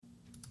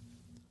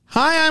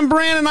Hi, I'm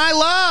Brandon. I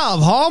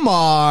love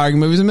Hallmark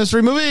movies and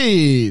mystery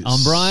movies.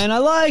 I'm Brian. I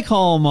like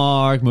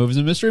Hallmark movies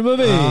and mystery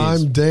movies.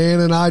 I'm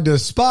Dan, and I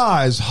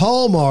despise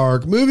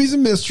Hallmark movies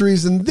and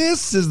mysteries, and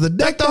this is the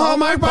Deck the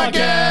Hallmark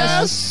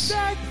podcast.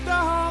 Deck the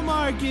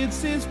Hallmark,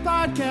 it's his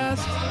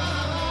podcast.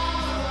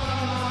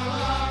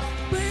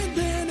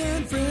 Brandon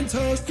and friends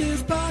host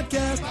this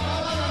podcast.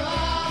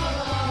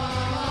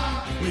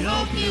 We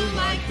hope you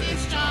like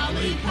this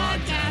jolly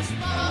podcast.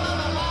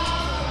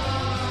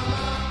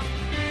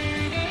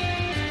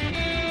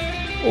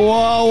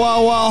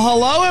 Whoa.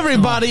 Hello,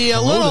 everybody.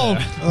 A little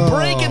there.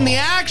 break in the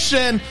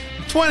action.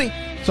 30.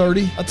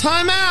 A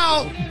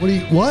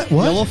timeout. What?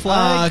 Yellow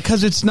flag.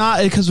 Because it's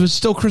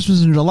still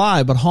Christmas in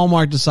July, but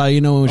Hallmark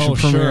decided, when we should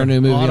premiere a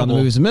new movie on the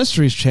Movies and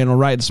Mysteries channel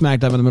right smack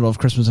dab in the middle of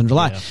Christmas in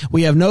July. Yeah.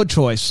 We have no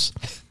choice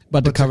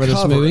but to cover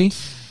this movie.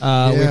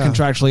 We're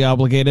contractually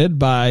obligated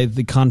by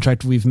the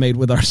contract we've made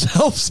with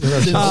ourselves.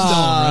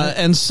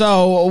 And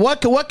so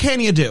what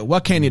can you do?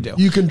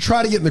 You can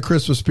try to get in the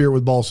Christmas spirit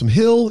with Balsam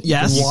Hill.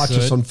 Yes. You can watch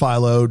us on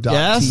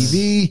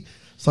philo.tv.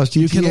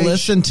 You can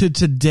listen to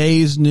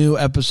today's new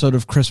episode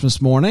of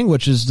Christmas Morning,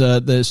 which is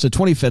the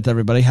 25th,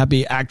 everybody.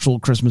 Happy actual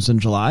Christmas in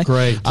July.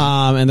 Great.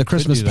 And the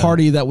Christmas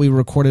party that we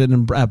recorded at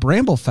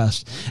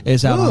Bramblefest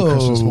is out on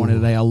Christmas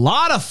morning today. A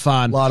lot of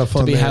fun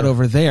to be had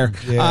over there.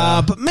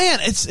 Yeah. But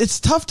man,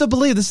 it's tough to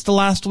believe this is the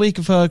last week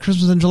of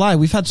Christmas in July.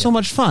 We've had so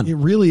much fun. It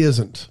really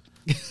isn't.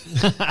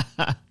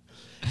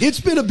 It's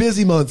been a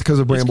busy month because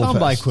of Bramblefest. It's gone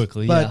by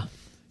quickly, but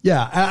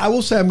I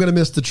will say I'm going to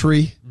miss the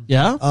tree.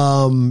 Yeah.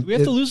 Do we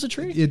have to lose the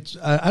tree?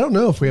 I don't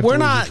know if we have to lose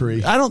the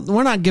tree.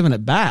 We're not giving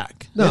it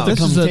back. No, this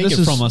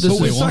is from us.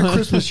 It's not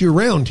Christmas year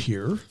round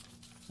here.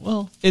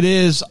 Well, it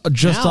is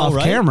just off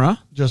camera.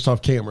 Just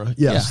off camera.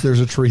 Yes,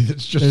 there's a tree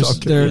that's just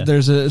off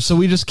camera. So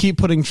we just keep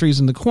putting trees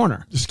in the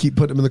corner. Just keep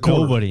putting them in the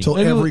corner until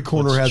every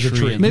corner has a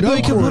tree. Maybe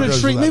we can put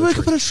a tree. Maybe we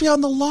can put a tree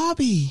on the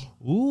lobby.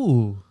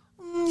 Ooh.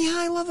 Yeah,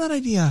 I love that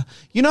idea.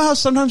 You know how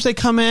sometimes they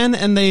come in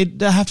and they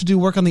have to do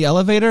work on the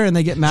elevator and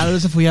they get mad at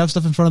us if we have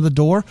stuff in front of the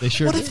door? They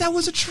sure What do. if that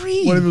was a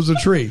tree? What if it was a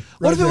tree?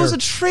 What if it was a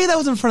tree that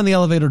was in front of the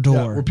elevator door?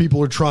 Yeah, where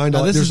people are trying to...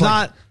 Now, this is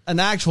not an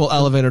actual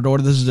elevator door.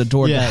 This is a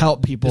door to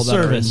help people that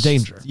are in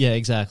danger. Yeah,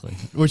 exactly.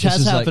 Which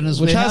has happened.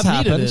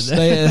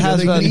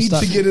 They need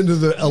to get into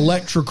the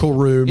electrical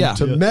room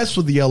to mess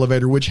with the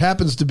elevator, which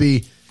happens to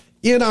be...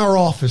 in our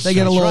office. They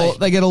get a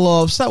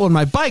little upset when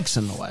my bike's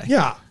in the way.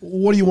 Yeah.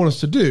 What do you want us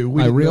to do?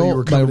 We didn't know you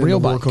were coming in to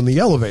work on the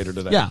elevator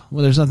today. Yeah.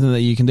 Well, there's nothing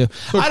that you can do.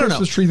 So I don't know.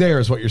 Christmas tree there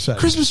is what you're saying.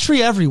 Christmas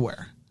tree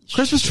everywhere.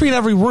 Christmas tree in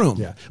every room.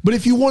 Yeah. But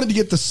if you wanted to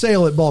get the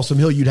sale at Balsam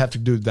Hill, you'd have to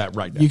do that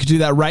right now. You could do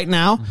that right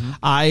now. Mm-hmm.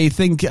 I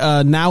think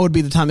now would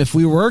be the time. If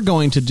we were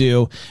going to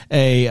do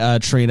a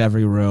tree in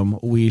every room,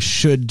 we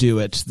should do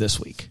it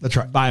this week. That's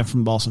right. Buy it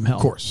from Balsam Hill.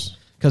 Of course.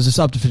 Because it's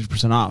up to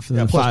 50% off.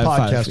 Yeah, plus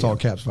podcast, all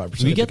caps, 5%.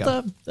 Do we get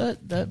that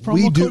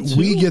promo code too?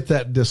 We get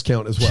that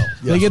discount as well.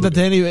 They get that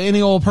to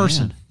any old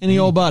person, any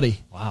old buddy.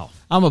 Wow.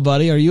 I'm a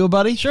buddy. Are you a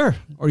buddy? Sure.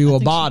 Or are you a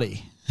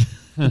body?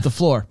 Hit the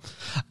floor.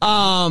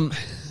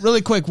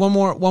 Really quick, one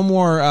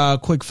more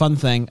quick fun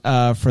thing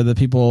for the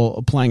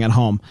people playing at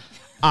home.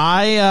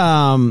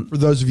 For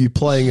those of you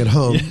playing at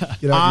home, get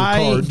out your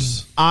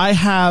cards. I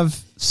have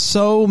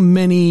so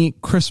many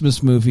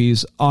Christmas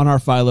movies on our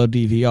Philo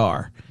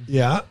DVR.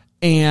 Yeah.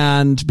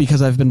 And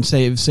because I've been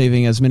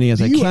saving as many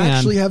as I can. Do you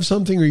actually have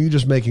something, or are you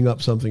just making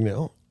up something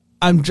now?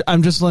 I'm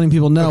just letting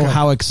people know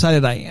how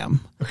excited I am.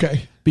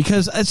 Okay.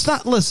 Because it's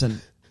not.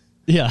 Listen.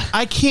 Yeah.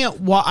 I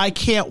can't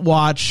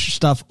watch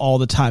stuff all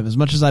the time as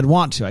much as I'd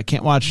want to. I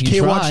can't watch. You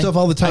can't watch stuff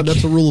all the time.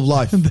 That's a rule of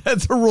life.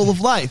 That's a rule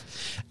of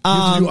life. You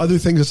have to do other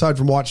things aside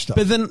from watch stuff.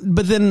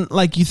 But then,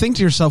 like, you think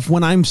to yourself,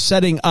 when I'm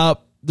setting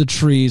up the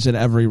trees in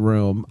every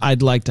room,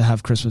 I'd like to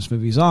have Christmas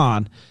movies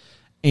on.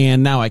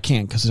 And now I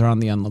can't because they're on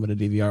the unlimited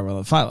DVR with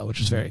the Philo,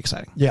 which is very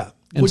exciting. Yeah.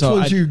 Which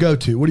ones do you go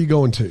to? What are you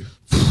going to?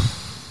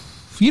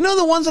 You know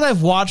the ones that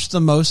I've watched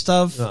the most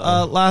of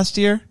last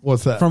year?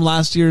 What's that? From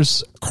last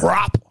year's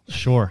crop.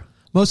 Sure.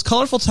 Most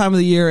colorful time of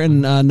the year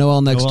in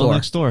Noel Next Door. Noel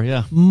Next Door,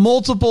 yeah.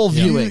 Multiple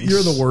viewings.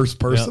 You're the worst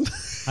person. Yep.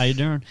 How you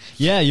doing?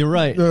 Yeah, you're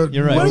right. You're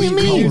right. What do you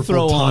mean? You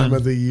throw time on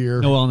of the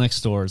year. Noel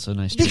Next Door. It's a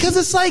nice because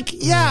it's like,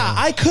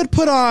 I could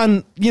put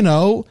on,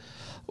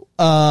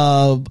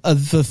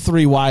 the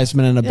Three Wise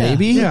Men and a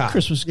Baby. Yeah.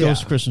 Christmas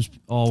goes to Christmas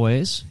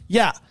always.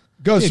 Yeah.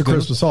 Goes to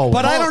Christmas always.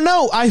 But I don't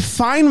know. I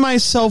find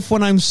myself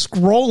when I'm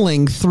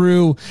scrolling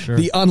through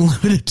the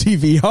unlimited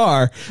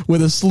DVR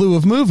with a slew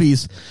of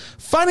movies,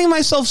 finding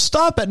myself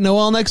stop at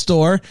Noel Next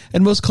Door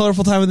and Most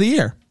Colorful Time of the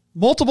Year.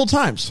 Multiple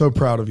times. So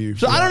proud of you.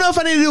 So I don't know if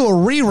I need to do a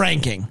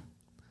re-ranking.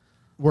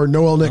 Where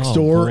Noel Next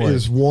Door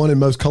is one and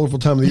Most Colorful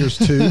Time of the Year is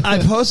two. I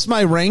post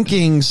my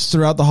rankings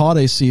throughout the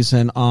holiday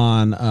season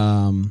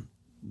on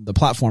the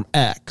platform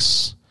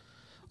X,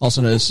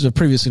 also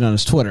previously known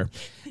as Twitter.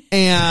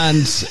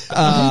 And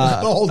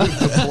called it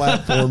the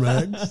Platform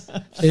X.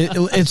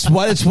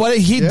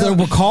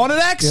 We're calling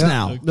it X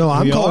now. No,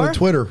 I'm calling it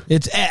Twitter.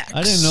 It's X.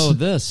 I didn't know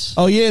this.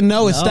 Oh yeah,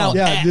 no, it's now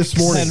X. This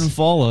morning. I hadn't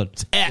followed.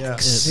 It's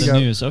X. It's the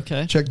news.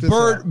 Okay. Check this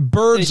out.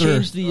 Birds they are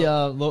changed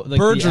the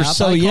birds are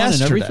so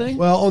yesterday. and everything.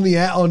 Well, on the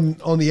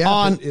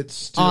app, it's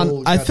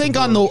still. I think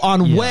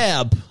on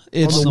web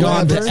it's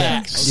gone to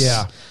X.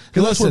 Yeah.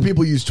 Because that's where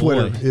people use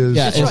Twitter.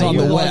 It's on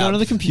the web. Log onto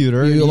the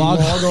computer. You log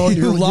on.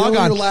 You log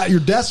on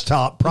your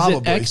desktop,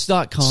 probably.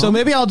 X.com. So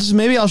maybe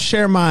I'll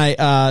share my.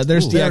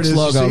 There's the X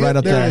logo right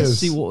up there.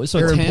 So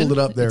Aaron 10? Pulled it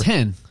up there.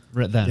 10.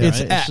 Then,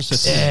 it's right? X. It's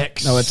just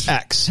X. No, it's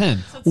X. 10.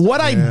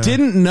 What I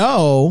didn't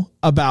know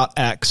about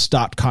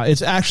X.com,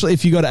 it's actually,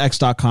 if you go to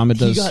X.com, it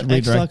does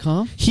redirect.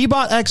 X.com? He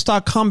bought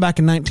X.com back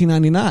in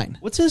 1999.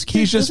 What's his kid?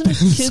 He's just been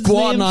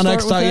squatting on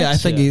X.com. Yeah, I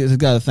think he's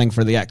got a thing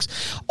for the X.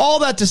 All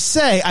that to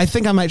say, I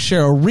think I might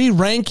share a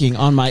re-ranking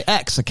on my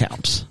X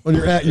account. On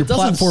your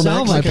Platform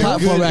X. My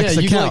Platform X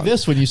account. You like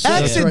this when you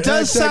say X, it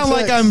does sound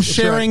like I'm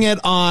sharing it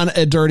on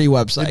a dirty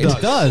website.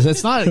 It does.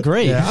 It's not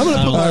great. Yeah, I'm going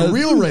to put my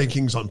real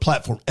rankings on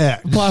Platform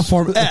X.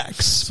 Platform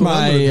X.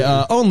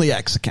 My only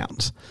X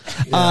account.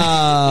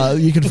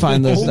 You can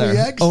find those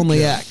there.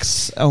 Only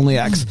X. All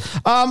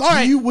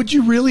right. Would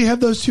you really have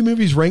those two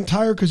movies ranked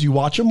higher because you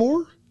watch them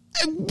more?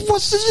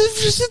 What's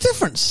the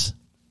difference?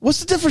 What's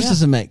the difference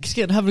does it make? Just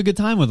having a good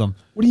time with them.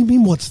 What do you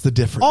mean? What's the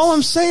difference? All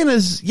I'm saying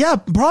is,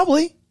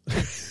 probably.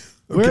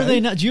 Where are they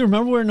not? Do you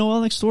remember where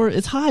Noel Next Door?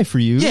 It's high for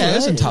you. Yeah,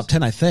 it's in top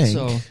 10, I think.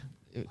 So,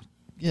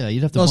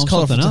 you'd have to bump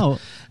something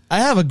out. I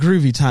have a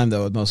groovy time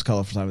though with Most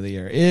Colorful Time of the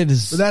Year. It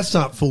is, but that's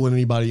not fooling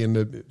anybody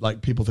into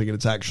like people thinking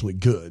it's actually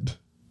good.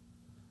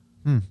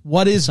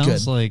 What is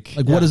good? Like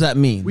what does that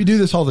mean? We do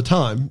this all the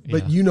time,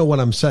 but you know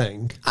what I'm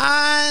saying.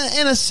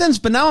 In a sense,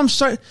 but now I'm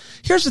starting.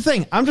 Here's the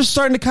thing: I'm just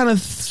starting to kind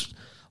of.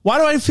 Why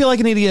do I feel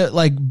like I need to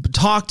get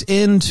talked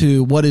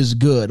into what is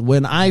good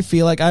when I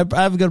feel like I've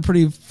got a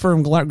pretty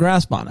firm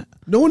grasp on it?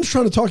 No one's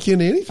trying to talk you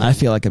into anything. I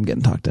feel like I'm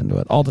getting talked into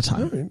it all the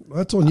time. Right,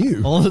 that's on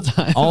you. All the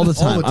time. All the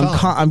time.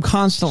 I'm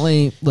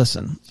constantly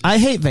listen. I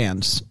hate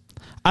Vans.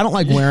 I don't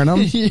like wearing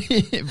them.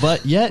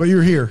 but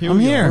you're here. I'm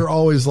here. We're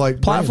always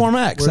like Platform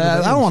X.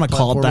 I don't want to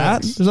call it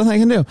that. There's nothing I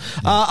can do.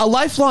 A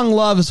Lifelong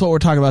Love is what we're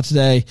talking about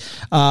today.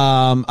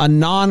 A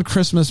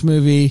non-Christmas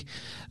movie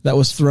that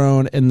was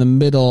thrown in the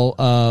middle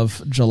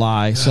of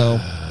July. So,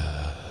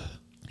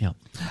 yeah.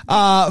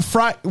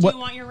 Do you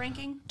want your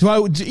ranking?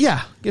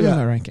 Yeah. Give me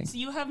my ranking. So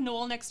you have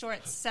Noel Next Door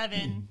at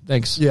 7.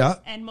 Thanks. Yeah.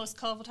 And Most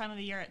Colorful Time of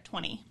the Year at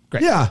 20.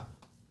 Great. Yeah.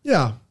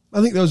 Yeah.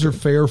 I think those are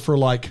fair for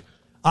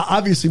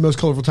obviously Most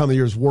Colorful Time of the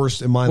Year is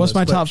worst in my What's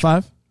list. My top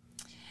 5?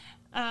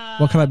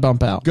 What can I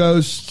bump out?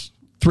 Ghost,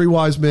 Three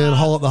Wise Men,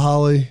 Hall at the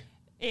Holly.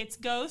 It's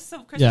Ghosts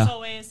of Christmas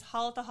Always,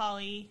 Hall at the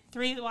Holly,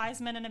 Three Wise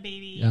Men and a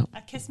Baby,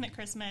 A Kismet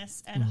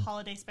Christmas, and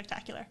Holiday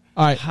Spectacular.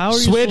 All right, how are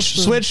you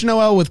switch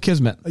Noel with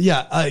Kismet.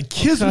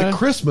 Kismet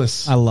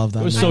Christmas. I love that.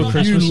 It was so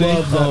Christmassy.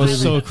 It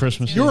was so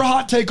Christmassy. Your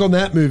hot take on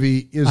that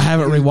movie is I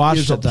haven't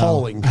rewatched it.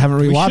 Appalling. I haven't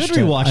rewatched it. We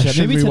should rewatch that.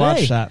 Maybe rewatch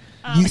today.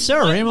 that.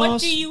 Sarah Ramos.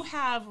 What do you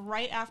have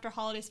right after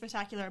Holiday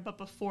Spectacular but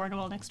before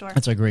Noel Next Door?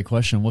 That's a great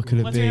question. What could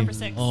it What's be? your number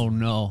 6? Oh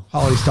no,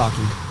 Holiday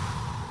Stocking.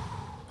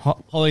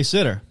 Holly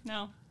Sitter.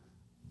 No.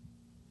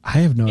 I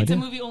have no idea. It's a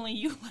movie only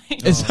you like.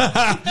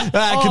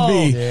 That could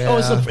be. Yeah. Oh,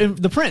 it's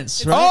the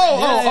Prince,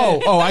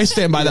 right? I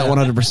stand by that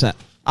 100%.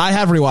 I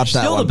have rewatched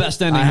that Still one. the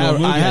best ending I have,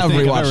 movie I have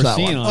think rewatched I've ever that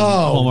seen one. on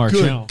Hallmark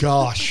good Channel.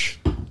 gosh.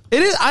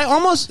 It is. I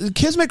almost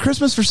Kismet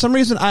Christmas for some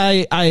reason.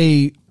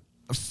 I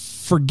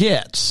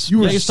forget. You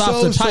were based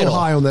off the title. so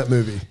high on that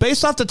movie.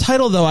 Based off the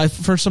title, though, I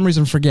for some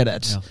reason forget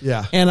it.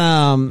 Yeah.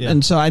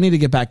 And so I need to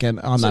get back on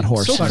that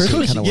horse. So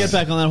Christmas, get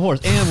back on that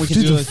horse, and we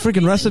can do the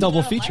freaking recipe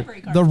double feature.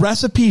 The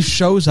recipe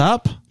shows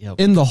up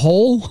in the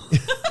hole.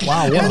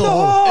 Wow, what a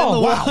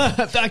hole! Wow,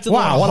 back to the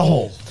what a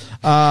hole!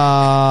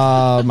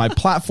 My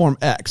Platform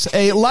X,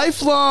 A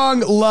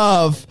Lifelong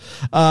Love,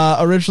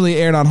 originally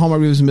aired on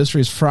Hallmark Movies and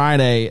Mysteries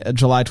Friday,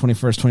 July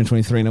 21st,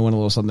 2023, and it went a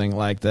little something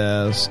like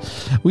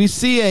this. We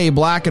see a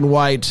black and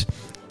white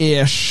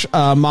ish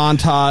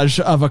montage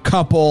of a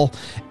couple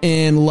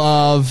in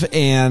love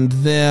and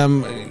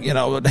them,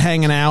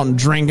 hanging out and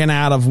drinking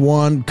out of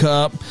one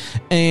cup,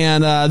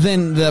 and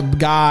then the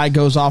guy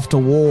goes off to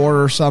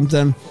war or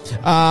something.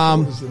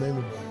 What was the name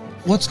of it?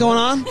 What's going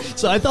on?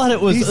 So I thought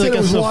it was. He said it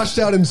was washed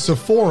out in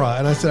Sephora,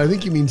 and I said, I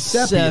think you mean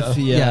sepia.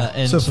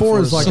 And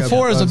Sephora's like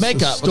Sephora's a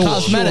makeup, a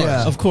cosmetic.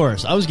 Yeah. Of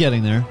course, I was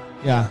getting there.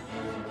 Yeah,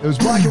 it was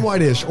black and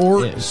white-ish,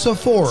 or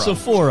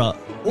Sephora.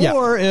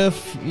 Or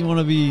if you want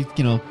to be,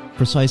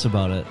 precise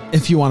about it.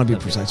 If you want to be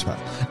precise about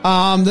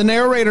it. The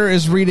narrator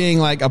is reading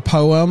like a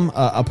poem.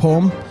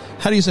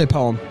 How do you say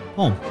poem?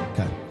 Poem.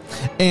 Okay.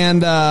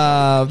 And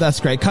that's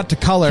great. Cut to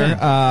color.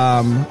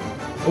 Okay.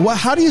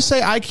 How do you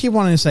say? I keep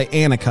wanting to say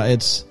Annika.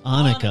 It's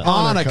Annika.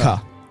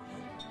 Annika.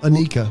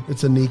 Anika.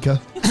 It's Anika.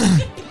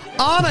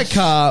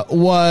 Annika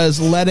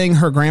was letting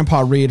her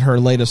grandpa read her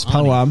latest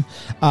poem.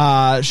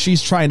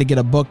 She's trying to get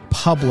a book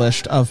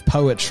published of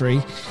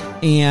poetry,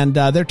 and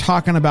they're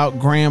talking about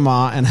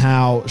grandma and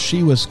how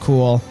she was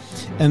cool.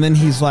 And then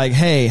he's like,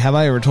 hey, have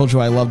I ever told you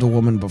I loved a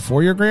woman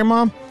before your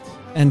grandma?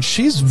 And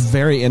she's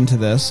very into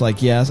this.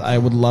 Like, yes, I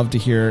would love to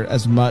hear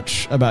as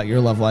much about your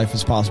love life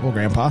as possible,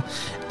 Grandpa.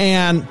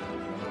 And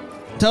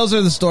tells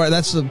her the story.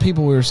 That's the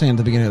people we were saying at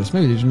the beginning of this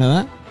movie. Did you know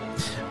that?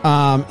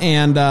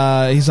 And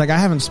he's like, I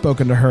haven't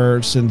spoken to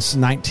her since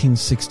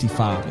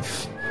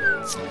 1965.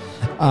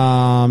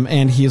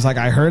 And he's like,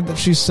 I heard that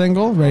she's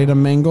single, ready to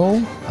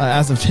mingle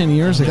as of 10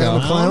 years ago.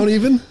 Down to clown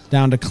even?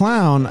 Down to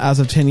clown as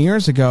of 10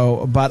 years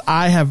ago. But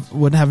I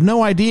would have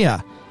no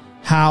idea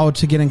how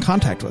to get in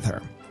contact with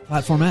her.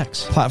 Platform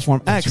X.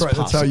 Platform X. That's right.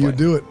 That's how you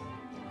do it.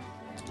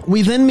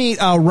 We then meet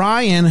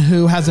Ryan,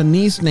 who has a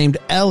niece named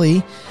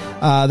Ellie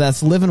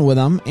that's living with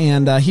him,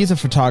 and he's a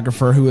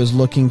photographer who is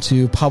looking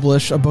to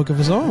publish a book of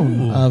his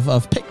own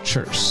of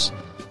pictures.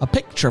 A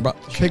picture book.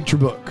 Picture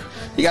book.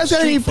 You guys got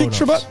any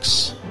picture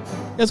books?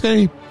 You guys got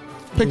any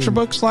picture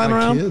books lying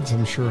around? Kids,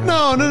 I'm sure.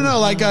 No,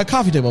 like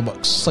coffee table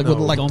books, with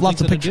lots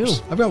of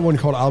pictures. I've got one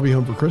called "I'll Be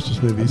Home for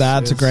Christmas" movies.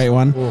 That's a great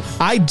one.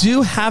 Oof. I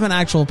do have an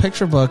actual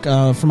picture book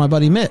from my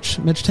buddy Mitch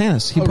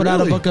Tannis. He put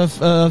out a book of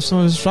some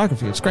of his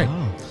photography. It's great.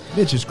 Oh.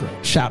 Mitch is great.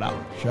 Shout out.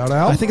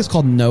 I think it's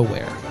called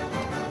Nowhere.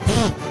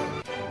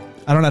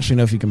 I don't actually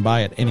know if you can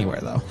buy it anywhere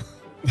though.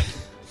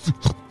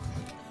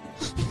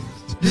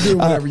 You're doing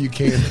whatever you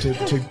can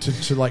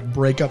to like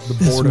break up the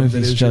boredom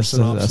that is just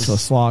a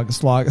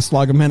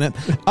slog a minute.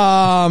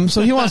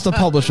 So he wants to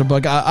publish a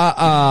book.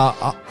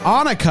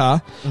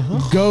 Annika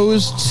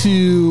goes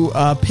to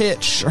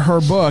pitch her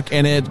book,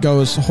 and it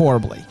goes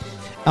horribly.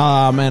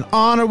 And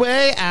on her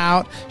way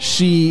out,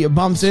 she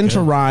bumps into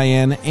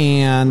Ryan,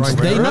 and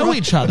they know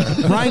each other.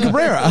 Ryan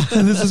Cabrera.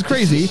 This is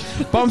crazy.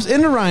 Bumps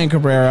into Ryan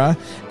Cabrera,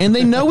 and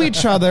they know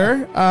each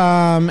other.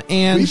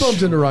 And we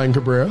bumped into Ryan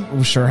Cabrera.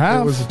 We sure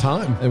have. It was a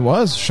time. It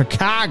was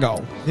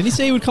Chicago. Did he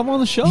say he would come on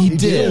the show? He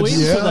did.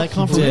 Waiting for that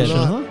confirmation,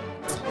 huh?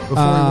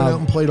 Before he went out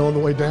and played On the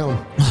Way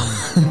Down.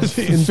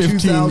 In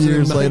 15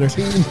 years later.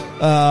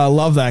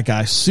 Love that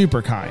guy.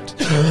 Super kind.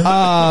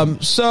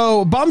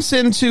 So bumps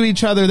into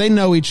each other. They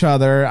know each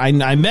other. I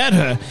met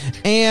her.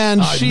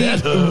 And she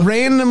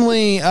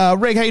randomly...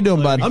 Rick, how you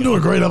doing, bud? I'm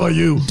doing great. How about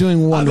you?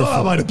 Doing wonderful. I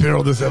thought I might appear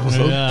on this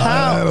episode. Yeah.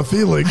 I had a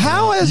feeling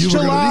how has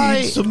July...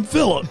 need some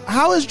filler.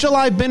 How has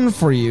July been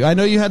for you? I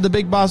know you had the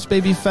Big Boss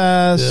Baby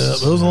Fest.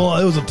 Yeah,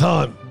 it was a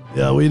time.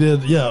 Yeah, we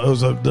did. Yeah, it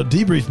was the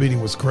debrief meeting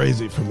was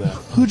crazy from that.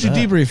 Who'd you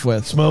debrief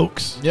with?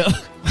 Smokes. Yeah.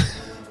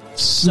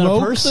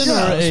 Smokes? A person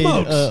or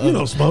Smokes. You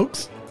know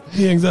Smokes.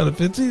 He hangs out at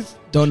Fitzy's.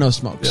 Don't know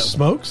Smokes. Yeah,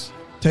 Smokes.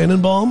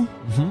 Tannenbaum.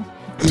 Mm-hmm.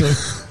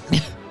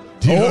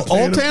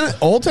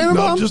 Old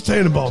Tannenbaum? No, just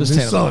Tannenbaum. Just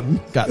his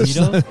son. Got it.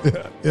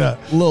 Yeah.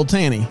 Little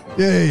Tanny.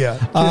 Yeah.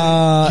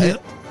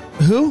 Kit.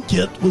 Who?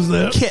 Kit was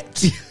there.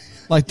 Kit.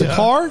 Like the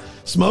car?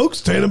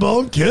 Smokes,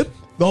 Tannenbaum, Kit.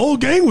 The whole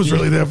gang was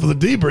really there for the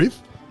debrief.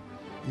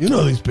 You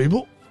know these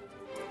people.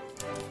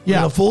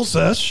 Yeah, a full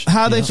sesh.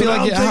 How they feel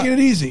like I'm taking it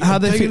easy. How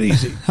they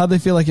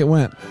feel like it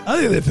went? I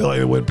think they feel like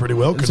it went pretty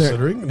well,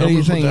 considering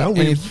numbers were down.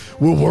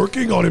 We're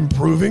working on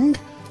improving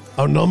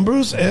our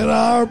numbers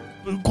and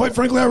quite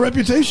frankly, our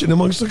reputation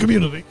amongst the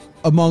community.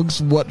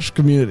 Amongst what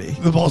community?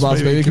 The Boss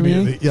Baby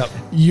community. Yep.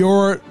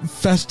 Your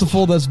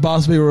festival that's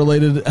Boss Baby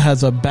related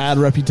has a bad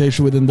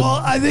reputation within the.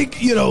 Well, I think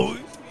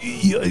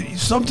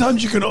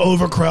sometimes you can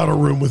overcrowd a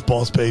room with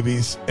Boss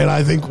Babies, and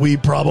I think we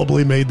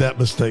probably made that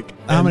mistake.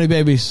 How many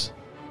babies?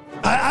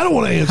 I don't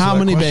want to answer how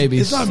many question.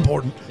 babies. It's not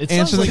important.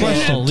 Answer the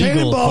question.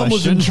 Tannenbaum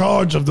was in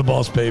charge of the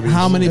Boss Babies.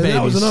 How many babies?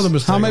 That was another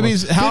mistake. How many?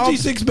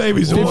 56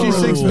 babies.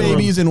 56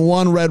 babies in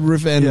one Red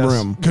Roof Inn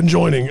room.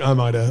 Conjoining, I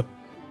might add.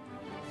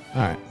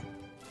 All right.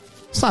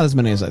 It's not as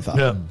many as I thought.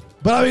 Yeah,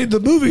 but I mean, the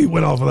movie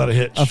went off without a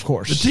hitch. Of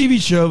course. The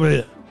TV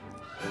show,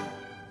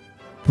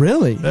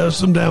 really? There's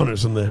some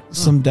downers in there.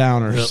 Some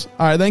downers. Yep.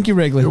 All right. Thank you,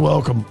 Wrigley. You're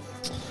welcome.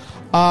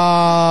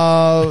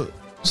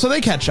 So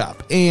they catch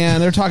up,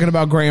 and they're talking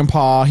about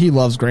Grandpa. He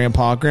loves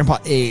Grandpa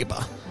Abe.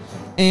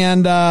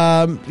 And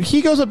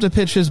he goes up to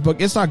pitch his book.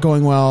 It's not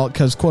going well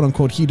because, quote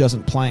unquote, he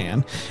doesn't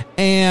plan.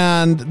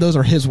 And those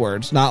are his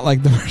words, not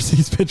like the person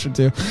he's pitching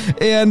to.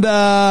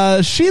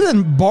 And she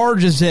then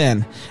barges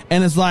in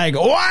and is like,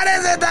 what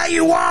is it that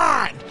you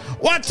want?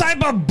 What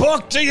type of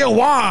book do you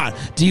want?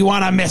 Do you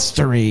want a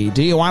mystery?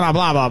 Do you want a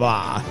blah, blah,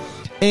 blah?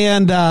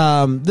 And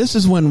this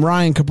is when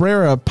Ryan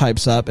Cabrera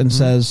pipes up and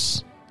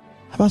says,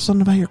 how about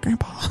something about your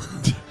grandpa?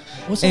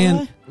 What's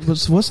that?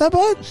 What's that,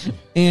 bud?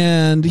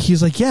 And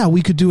he's like, yeah,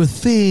 we could do a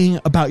thing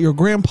about your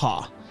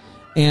grandpa.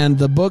 And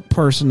the book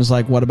person is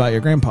like, what about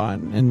your grandpa?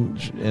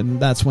 And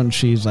that's when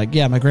she's like,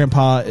 yeah, my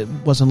grandpa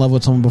was in love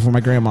with someone before my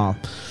grandma.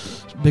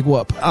 Big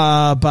whoop.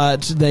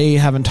 But they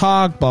haven't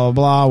talked, blah,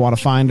 blah, blah. Want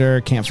to find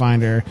her, can't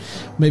find her.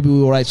 Maybe we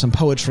will write some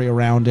poetry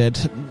around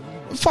it.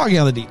 Foggy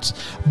on the deets.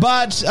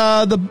 But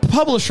the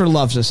publisher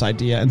loves this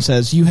idea and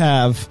says, you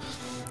have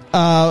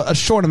a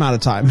short amount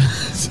of time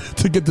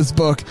to get this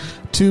book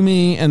to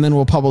me, and then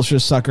we'll publish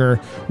this sucker,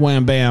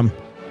 wham, bam,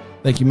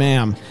 Thank you,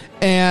 ma'am.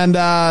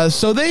 And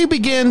so they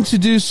begin to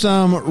do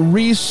some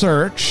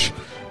research,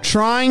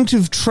 trying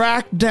to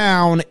track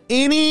down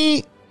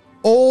any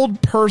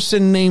old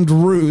person named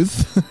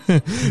Ruth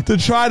to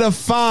try to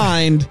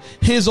find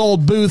his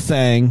old boo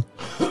thing,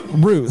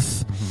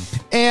 Ruth.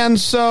 And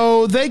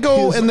so they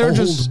go and they're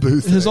just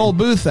his old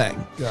boo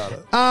thing. Got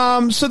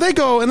it. So they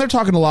go and they're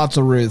talking to lots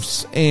of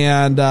Ruths,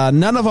 and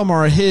none of them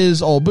are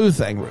his old boo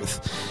thing,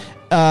 Ruth.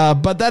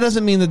 But that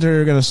doesn't mean that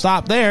they're going to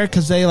stop there,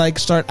 because they like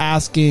start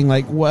asking,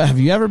 like, "What, have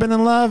you ever been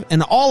in love?"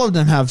 And all of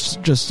them have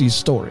just these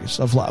stories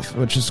of love,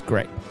 which is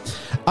great.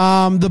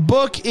 The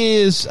book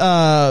is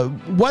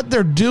what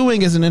they're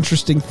doing is an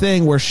interesting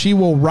thing, where she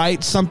will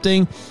write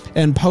something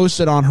and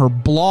post it on her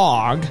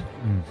blog,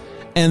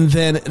 and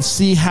then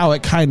see how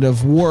it kind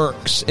of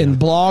works in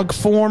blog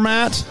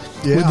format,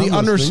 with the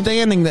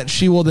understanding that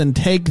she will then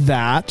take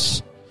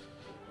that,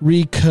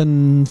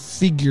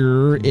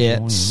 reconfigure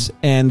it,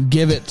 and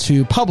give it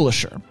to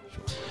publisher.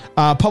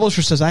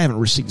 Publisher says, I haven't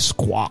received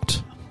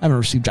squat. I haven't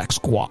received jack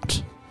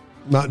squat.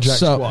 Not jack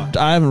squat.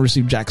 I haven't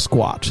received jack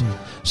squat.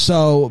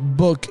 So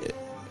book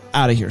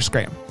out of here,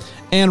 scram.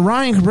 And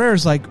Ryan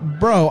Cabrera's like,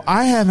 bro,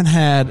 I haven't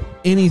had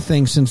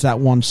anything since that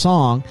one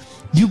song.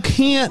 You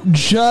can't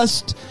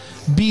just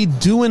be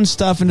doing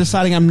stuff and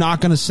deciding I'm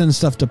not going to send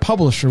stuff to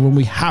publisher when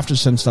we have to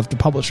send stuff to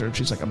publisher. And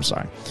she's like, I'm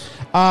sorry.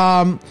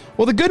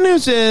 Well, the good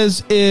news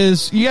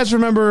is you guys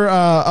remember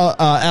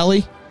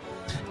Ellie?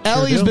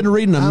 Ellie's been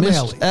reading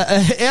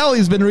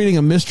Ellie's been reading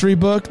a mystery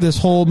book this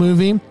whole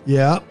movie.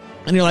 Yeah.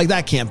 And you're like,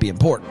 that can't be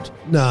important.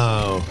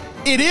 No.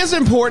 It is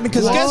important,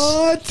 because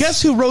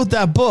guess who wrote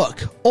that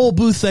book? Old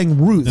Boo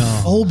Thing Ruth.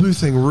 No. Old Boo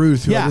Thing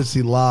Ruth, who I did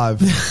see live.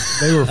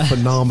 They were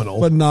phenomenal.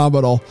 Yeah.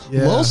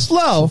 A little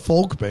slow.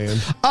 Folk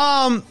band.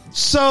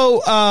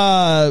 So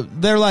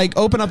they're like,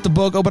 open up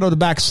the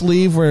back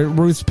sleeve where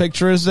Ruth's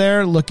picture is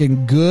there,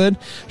 looking good.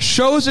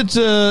 Shows it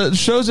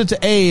to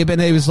Abe,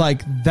 and Abe is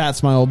like,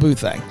 that's my Old Boo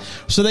Thing.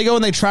 So they go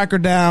and they track her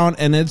down,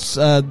 and it's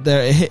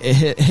they're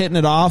hitting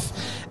it off,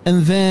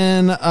 and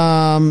then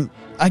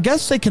I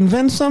guess they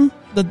convince them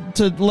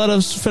to let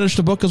us finish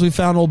the book because we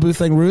found Old Boo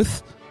Thing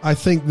Ruth. I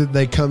think that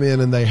they come in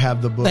and they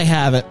have the book. They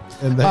have it.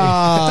 And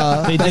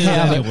they did it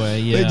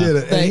anyway. Yeah. They did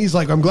it. And he's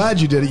like, I'm glad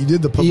you did it. You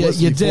did the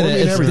publicity. You did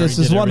it. This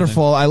is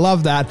wonderful. I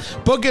love that.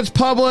 Book gets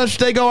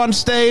published. They go on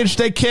stage.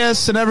 They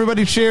kiss, and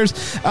everybody cheers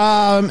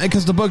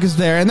because the book is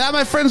there. And that,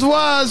 my friends,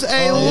 was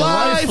a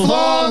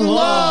lifelong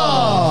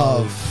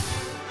love.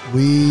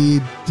 We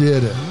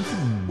did it.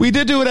 We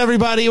did do it,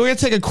 everybody. We're going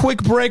to take a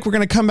quick break. We're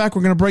going to come back.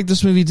 We're going to break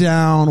this movie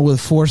down with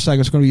 4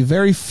 segments. We're going to be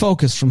very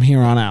focused from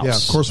here on out. Yeah,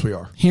 of course we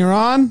are. Here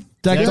on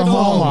Deck the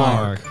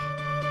Hallmark.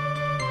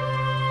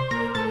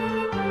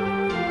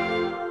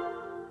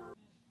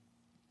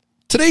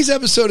 Today's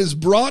episode is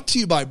brought to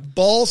you by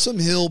Balsam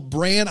Hill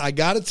Brand. I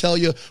got to tell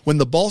you, when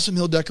the Balsam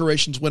Hill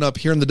decorations went up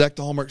here in the Deck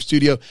the Hallmark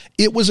studio,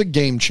 it was a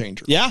game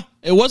changer. Yeah,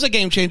 it was a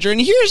game changer.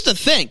 And here's the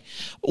thing.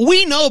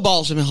 We know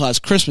Balsam Hill has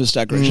Christmas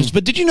decorations,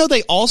 but did you know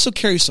they also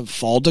carry some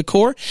fall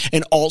decor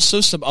and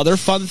also some other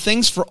fun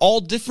things for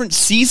all different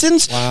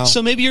seasons? Wow.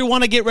 So maybe you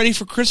want to get ready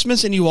for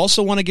Christmas and you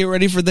also want to get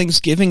ready for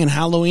Thanksgiving and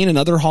Halloween and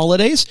other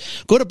holidays?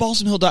 Go to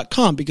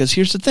balsamhill.com, because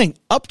here's the thing.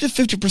 Up to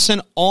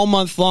 50% all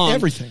month long.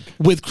 Everything.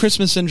 With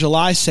Christmas in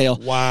July sale.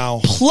 Wow.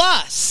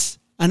 Plus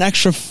an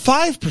extra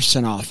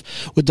 5% off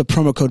with the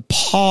promo code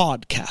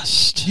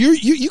PODCAST.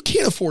 You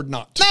can't afford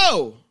not to.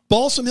 No.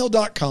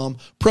 balsamhill.com,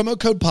 promo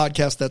code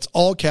podcast. That's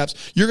all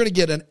caps. You're going to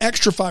get an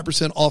extra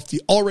 5% off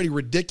the already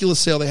ridiculous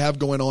sale they have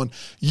going on.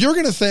 You're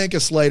going to thank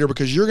us later,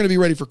 because you're going to be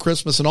ready for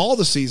Christmas and all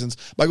the seasons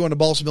by going to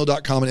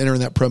balsamhill.com and entering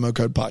that promo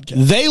code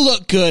podcast. They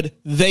look good.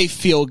 They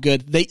feel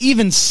good. They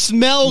even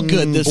smell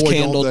good. This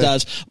candle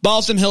does.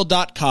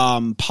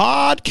 balsamhill.com.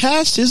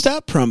 Podcast is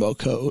that promo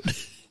code.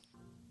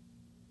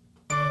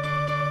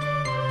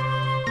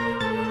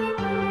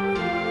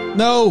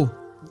 No.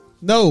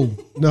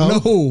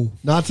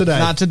 Not today.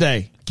 Not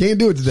today. Can't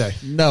do it today.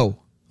 No.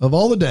 Of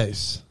all the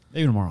days.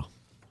 Maybe tomorrow.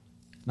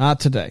 Not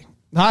today.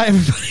 Hi,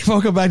 everybody.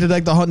 Welcome back to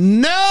Deck the Hallmark.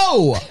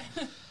 No!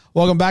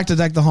 Welcome back to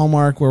Deck the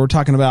Hallmark, where we're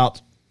talking about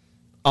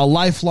a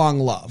lifelong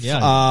love. Yeah.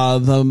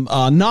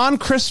 The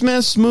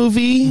non-Christmas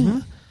movie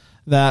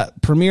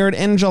that premiered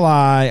in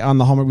July on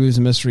the Hallmark Movies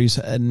and Mysteries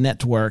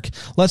Network.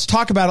 Let's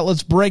talk about it.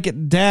 Let's break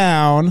it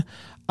down.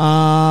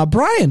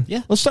 Brian,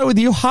 let's start with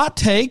you. Hot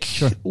take.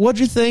 Sure. What'd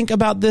you think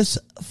about this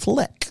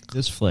flick?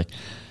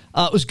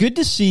 It was good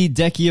to see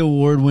Decky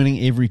Award-winning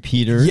Avery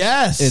Peters.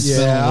 Yes.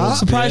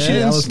 Surprised she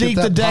didn't sneak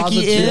the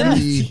Decky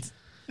in.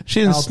 She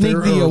didn't sneak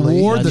the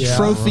award, the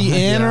trophy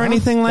in, or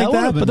anything like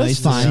that. But that's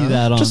fine. See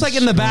that just like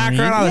in the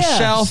background on a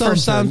shelf or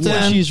something.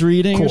 What she's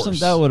reading or something.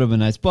 That would have been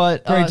nice.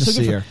 But great to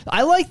see her.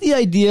 I like the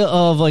idea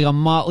of like a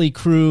motley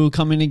crew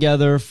coming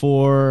together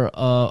for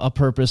a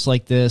purpose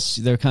like this.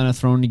 They're kind of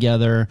thrown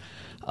together.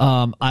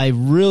 I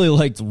really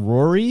liked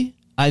Rory.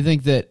 I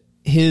think that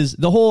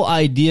the whole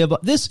idea,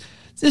 but this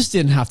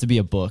didn't have to be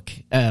a book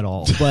at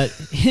all. But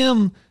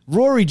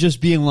Rory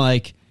just being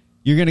like,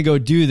 you're going to go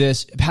do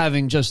this,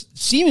 having just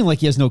seeming like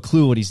he has no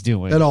clue what he's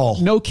doing at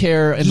all, no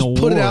care in the world.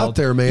 Put it out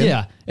there, man.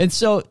 Yeah, and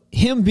so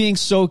him being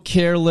so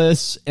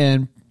careless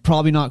and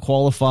probably not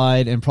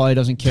qualified, and probably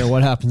doesn't care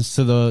what happens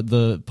to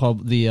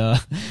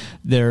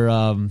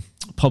their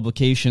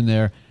publication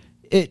there.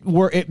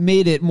 It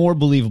made it more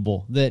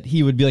believable that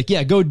he would be like,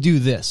 yeah, go do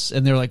this.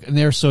 And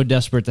they're so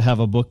desperate to have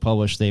a book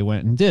published, they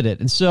went and did it.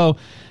 And so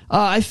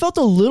I felt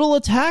a little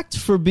attacked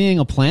for being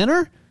a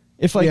planner,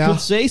 if I could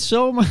say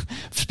so,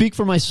 speak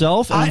for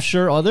myself, and I'm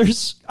sure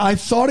others. I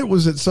thought it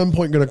was at some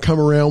point going to come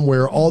around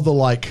where all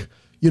the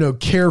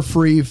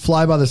carefree,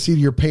 fly by the seat of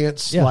your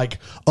pants,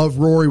 of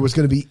Rory was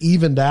going to be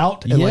evened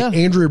out. And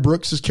Andrea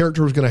Brooks'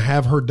 character was going to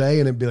have her day,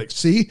 and it'd be like,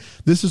 see,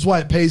 this is why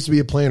it pays to be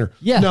a planner.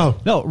 Yeah.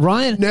 No,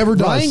 Ryan never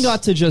does. Ryan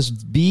got to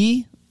just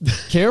be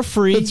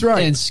carefree That's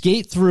right. and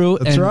skate through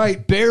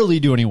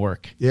barely do any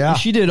work. Yeah.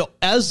 She did,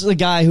 as the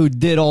guy who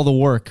did all the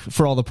work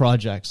for all the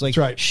projects. Like,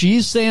 That's right.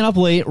 She's staying up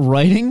late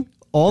writing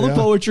all the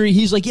poetry.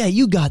 He's like, yeah,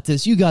 you got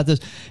this.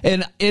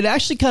 And it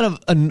actually kind of,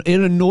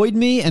 it annoyed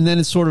me, and then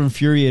it sort of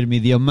infuriated me,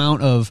 the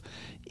amount of,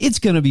 it's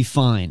going to be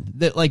fine.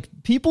 That, like,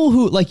 people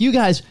who, like you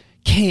guys,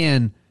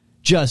 can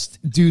just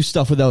do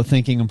stuff without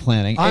thinking and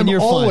planning. And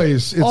you're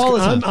always,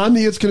 fine. I'm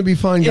the it's going to be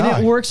fine guy.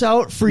 And it works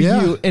out for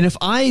you. And if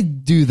I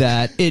do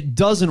that, it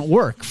doesn't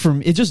work.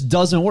 It just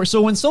doesn't work.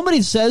 So when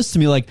somebody says to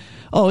me, like,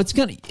 oh, it's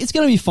gonna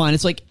be fine,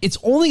 it's like, it's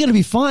only going to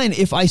be fine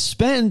if I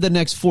spend the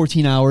next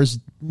 14 hours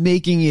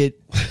making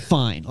it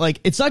fine. Like,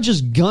 it's not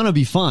just gonna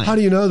be fine. How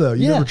do you know, though?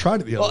 You never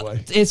tried it the other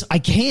way. I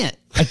can't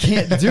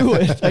do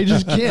it. I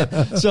just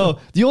can't. So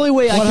the only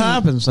way what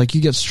happens? Like,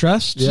 you get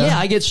stressed? Yeah,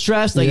 I get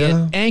stressed. I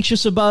get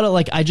anxious about it.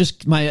 Like, I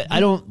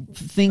don't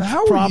think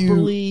How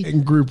properly. Were you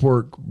in group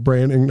work,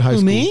 Brandon, in high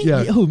school? Me?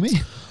 Yeah. Who, me?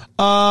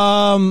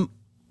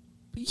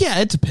 Yeah,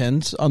 it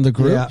depends on the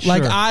group. Yeah,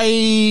 like,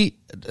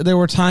 there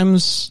were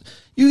times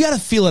you got to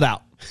feel it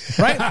out.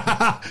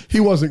 Right? He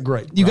wasn't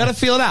great. You got to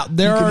feel it out.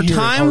 There are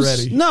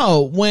times,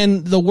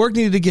 when the work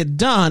needed to get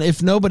done,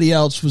 if nobody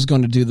else was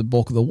going to do the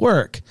bulk of the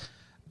work,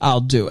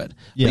 I'll do it.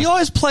 Yeah. But you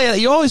always play it.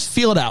 You always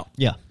feel it out.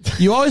 Yeah.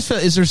 You always feel,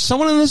 is there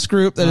someone in this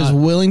group that is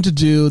willing to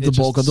do the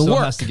bulk of the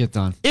work? It has to get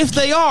done. If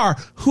they are,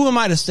 who am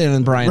I to stand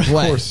in Brian's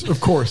way? Of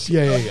course.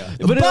 Yeah.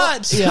 But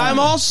I'm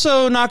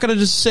also not going to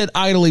just sit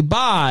idly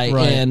by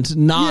and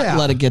not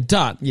let it get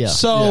done. Yeah.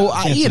 So,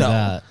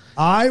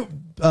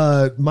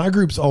 my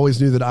groups always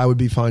knew that I would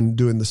be fine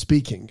doing the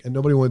speaking, and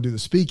nobody wanted to do the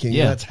speaking.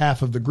 Yeah. That's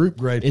half of the group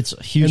grade. It's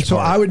a huge. And so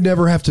I would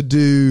never have to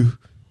do.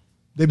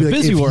 They'd be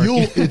like,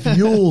 if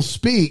you'll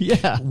speak,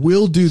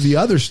 we'll do the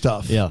other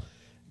stuff. Yeah,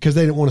 because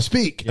they didn't want to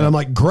speak, and I'm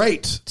like,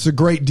 great, it's a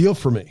great deal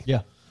for me.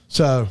 Yeah.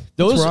 So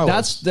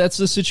that's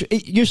the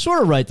situation. You're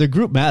sort of right. The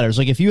group matters.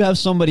 Like, if you have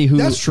somebody who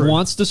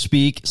wants to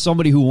speak,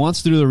 somebody who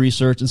wants to do the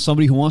research, and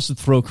somebody who wants to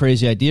throw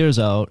crazy ideas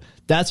out,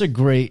 that's a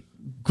great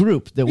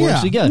group that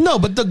works together. No,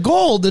 but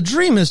the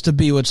dream is to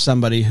be with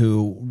somebody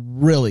who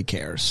really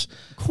cares.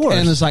 Of course.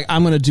 And it's like,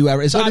 I'm going to do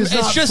everything.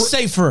 It's just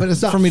safer but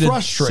it's not for me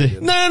frustrating.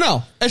 to.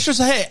 No. It's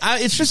just, hey,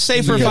 it's just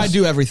safer if I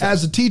do everything.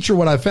 As a teacher,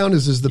 what I found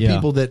is the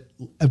people that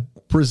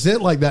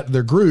present like that to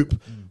their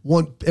group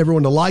want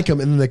everyone to like them,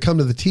 and then they come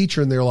to the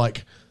teacher and they're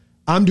like,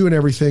 I'm doing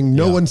everything.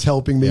 No one's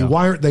helping me.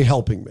 Why aren't they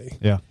helping me?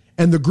 Yeah.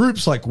 And the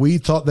group's like, we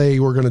thought they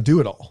were going to do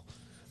it all.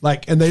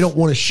 Like, and they don't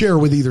want to share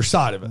with either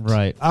side of it.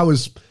 Right.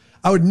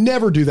 I would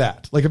never do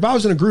that. Like, if I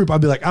was in a group,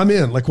 I'd be like, I'm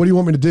in. Like, what do you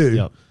want me to do?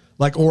 Yep.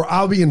 Like, or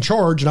I'll be in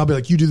charge and I'll be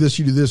like, you do this,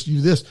 you do this, you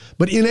do this.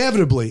 But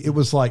inevitably, it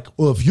was like,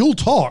 well, if you'll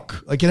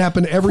talk, like, it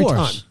happened every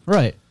time.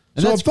 Right.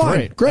 And so that's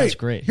fine. Great. That's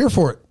great. Here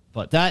for it.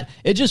 But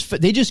they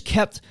just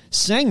kept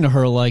saying to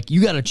her, like,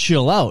 you got to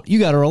chill out. You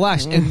got to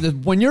relax.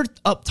 And when you're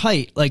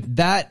uptight, like,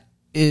 that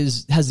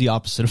has the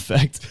opposite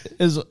effect.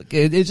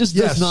 It just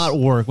does not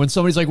work. When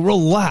somebody's like,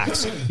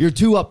 relax, you're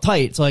too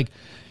uptight. It's like,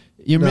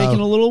 you're making it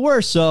a little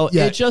worse. So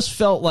it just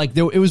felt like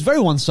it was very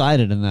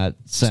one-sided in that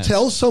sense.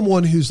 Tell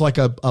someone who's like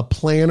a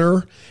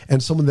planner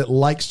and someone that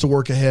likes to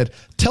work ahead,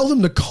 tell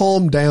them to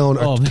calm down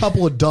a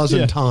couple of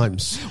dozen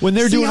times. When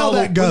they're doing all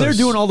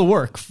the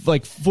work,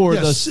 like, for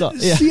the stuff.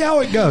 Yeah. See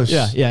how it goes.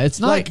 Yeah. It's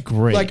not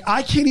great. Like,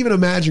 I can't even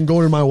imagine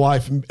going to my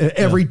wife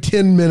every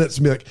 10 minutes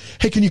and be like,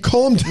 hey, can you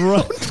calm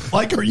down?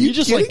 Like, are you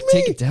just kidding me?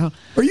 Take it down.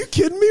 Are you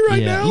kidding me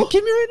right now? You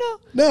kidding me right now?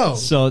 No.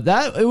 So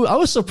I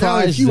was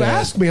surprised. Now, if you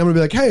ask me, I'm going to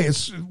be like, hey,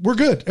 we're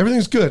good.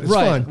 Everything's good. It's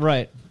fine.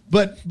 Right.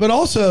 But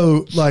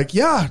also, like,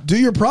 do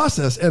your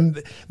process.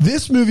 And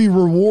this movie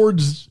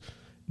rewards.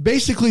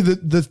 Basically,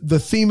 the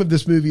theme of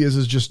this movie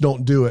is just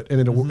don't do it,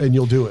 and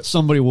you'll do it.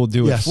 Somebody will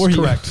do it for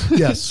correct. you.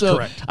 Yes, so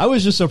correct. I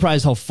was just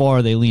surprised how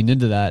far they leaned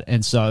into that,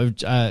 and so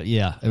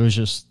it was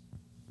just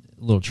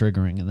a little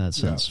triggering in that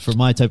sense for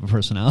my type of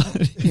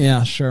personality.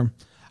 Yeah, sure.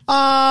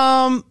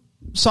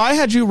 So I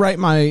had you write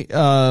my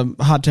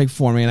hot take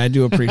for me, and I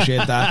do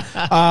appreciate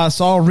that.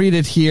 So I'll read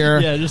it here.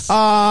 Yeah,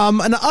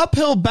 an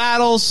uphill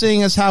battle,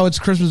 seeing as how it's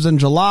Christmas in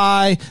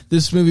July.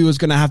 This movie was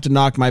going to have to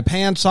knock my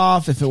pants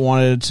off if it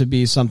wanted it to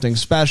be something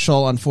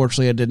special.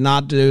 Unfortunately, it did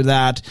not do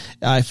that.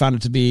 I found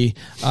it to be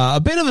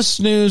a bit of a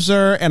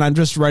snoozer, and I'm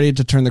just ready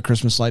to turn the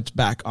Christmas lights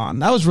back on.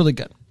 That was really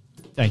good.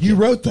 Thank you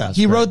wrote that.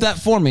 He wrote that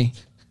for me.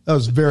 That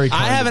was very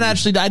kind.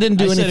 I didn't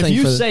do anything. If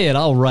you say it,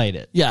 I'll write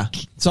it. Yeah.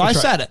 So I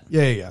said it.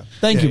 Yeah.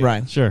 Thank you,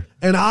 Brian. Sure.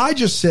 And I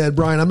just said,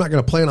 Brian, I'm not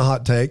going to plan a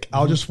hot take.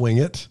 I'll just wing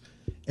it,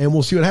 and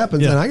we'll see what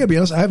happens. And I got to be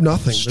honest, I have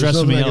nothing.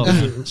 Stress me out.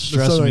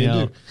 Stress me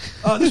out.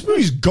 This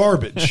movie's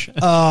garbage.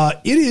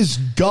 It is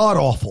god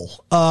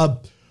awful.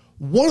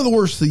 One of the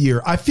worst of the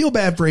year. I feel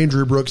bad for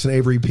Andrew Brooks and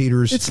Avery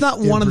Peters. It's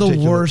not one of the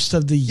worst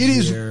of the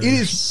year. It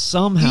is.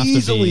 Some have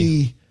easily to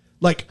be.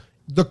 Like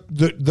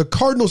the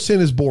cardinal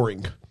sin is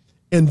boring,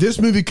 and this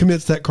movie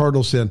commits that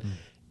cardinal sin.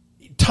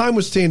 Time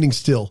was standing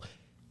still.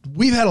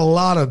 We've had a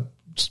lot of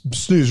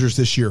snoozers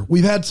this year.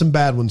 We've had some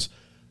bad ones,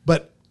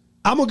 but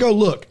I'm gonna go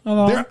look.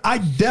 There, I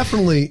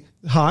definitely.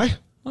 Hi.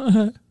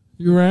 You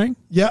rang?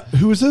 Yeah.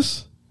 Who is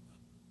this?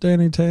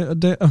 Danny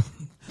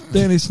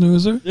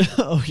Snoozer.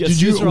 Oh, yes,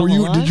 Did you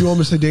want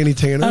me to say Danny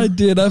Tanner? I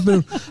did. I've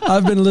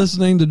been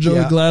listening to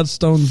Joey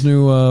Gladstone's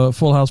new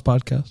Full House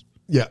podcast.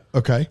 Yeah.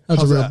 Okay.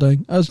 That's How's a real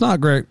thing. It's not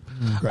great.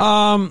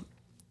 Great.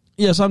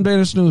 Yes, I'm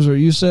Danny Snoozer.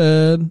 You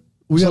said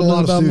we had a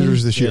lot of snoozers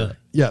me? this year.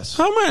 Yeah. Yes.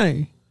 How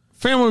many?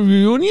 Family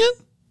reunion?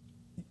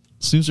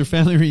 Snoozer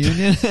family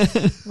reunion?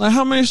 Like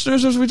how many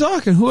snoozers are we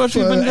talking? Who else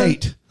we been doing?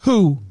 8.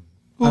 Who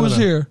was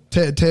here?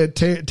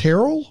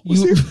 Terrell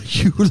was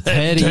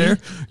here?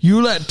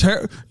 You let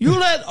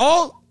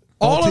all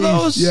of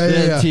those?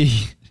 Yeah.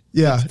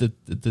 Yeah. The T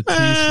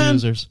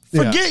snoozers.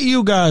 Forget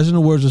you guys, in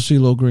the words of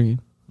CeeLo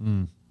Green.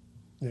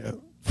 Yeah.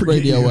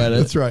 Radio edit.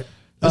 That's right.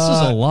 This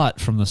is a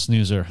lot from the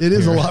snoozer. It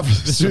is a lot from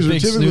the snoozer.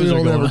 Typically, we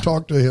don't ever on.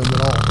 talk to him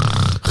at all.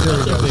 There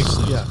he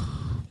goes. Yeah.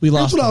 We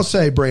Here's lost what I'll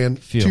say, Bran,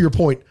 to your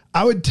point.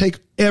 I would take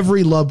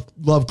every Love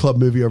Club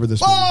movie over this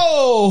movie.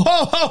 Give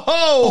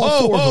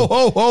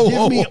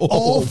me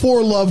all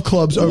 4 Love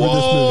Clubs over this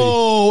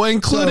movie.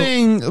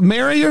 Including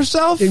Marry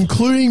Yourself?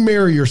 Including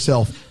Marry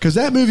Yourself. Because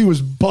that movie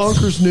was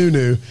bonkers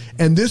new,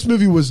 and this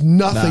movie was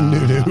nothing new.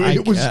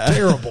 It was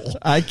terrible.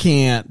 I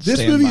can't. This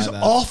movie's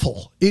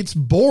awful. It's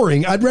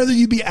boring. I'd rather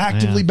you be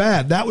actively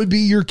bad. That would be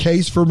your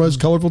case for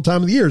most colorful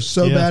time of the year.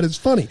 So bad it's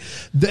funny.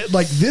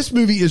 Like this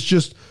movie is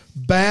just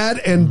bad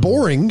and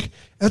boring.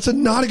 That's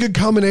not a good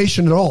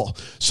combination at all.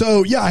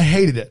 So yeah, I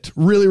hated it.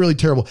 Really, really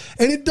terrible.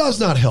 And it does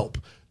not help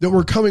that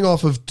we're coming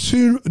off of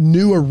 2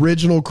 new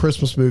original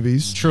Christmas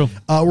movies. True.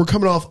 We're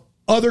coming off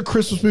other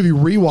Christmas movie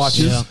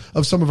rewatches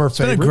of some of our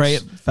favorites. Been a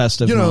great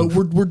festive month.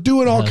 We're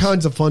doing all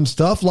kinds of fun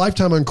stuff.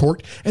 Lifetime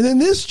Uncorked. And then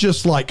this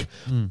just like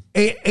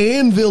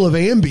anvil of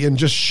Ambien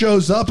just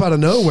shows up out of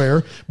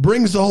nowhere,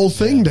 brings the whole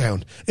thing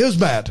down. It was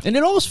bad. And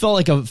it almost felt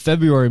like a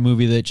February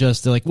movie that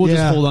just like, we'll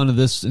just hold on to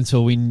this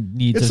until we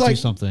need to do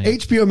something.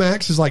 HBO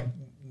Max is like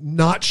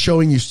not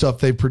showing you stuff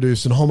they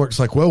produce, and Hallmark's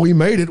like, well, we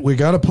made it. We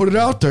got to put it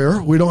out there.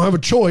 We don't have a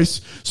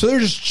choice. So they're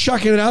just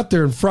chucking it out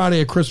there on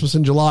Friday of Christmas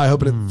in July,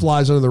 hoping it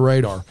flies under the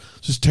radar.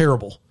 It's just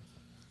terrible.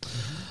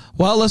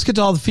 Well, let's get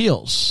to all the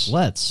feels.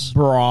 Let's.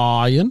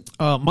 Brian.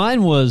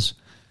 Mine was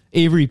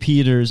Avery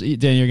Peters.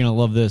 Dan, you're going to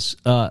love this.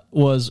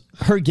 Was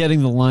her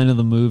getting the line of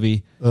the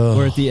movie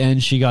where at the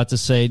end she got to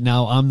say,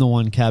 now I'm the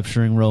one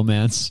capturing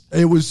romance.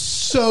 It was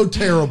so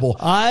terrible.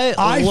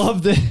 I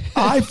loved it.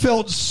 I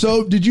felt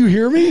so. Did you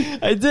hear me?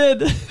 I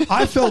did.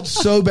 I felt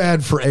so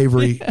bad for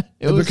Avery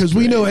because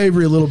we know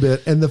Avery a little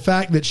bit. And the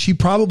fact that she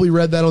probably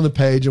read that on the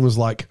page and was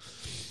like,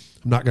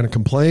 I'm not going to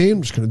complain.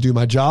 I'm just going to do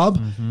my job.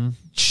 Mm-hmm.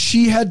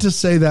 She had to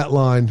say that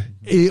line.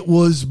 It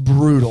was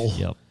brutal.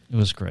 Yep. It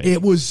was great.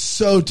 It was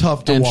so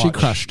tough to watch. And she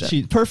crushed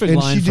it. Perfect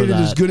line. And she did it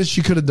as good as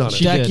she could have done it.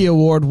 Decky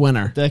Award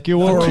winner. Decky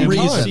Award winner. For a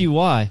reason. See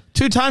why.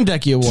 2-time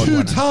Decky Award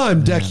winner.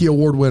 2-time Decky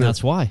Award winner.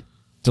 That's why.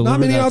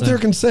 Not many out there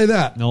can say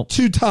that. Nope.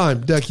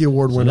 2-time Decky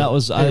Award winner. That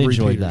was, I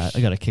enjoyed that.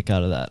 I got a kick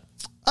out of that.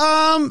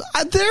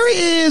 There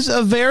is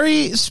a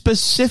very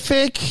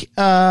specific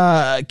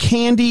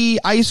candy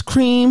ice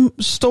cream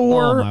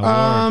store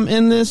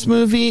in this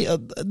movie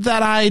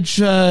that I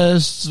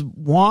just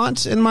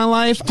want in my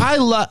life.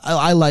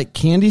 I like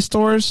candy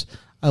stores.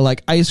 I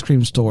like ice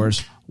cream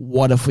stores.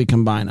 What if we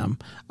combine them?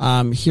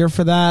 Here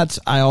for that.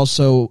 I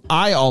also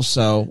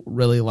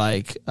really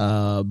like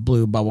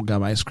blue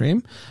bubblegum ice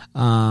cream.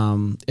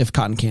 If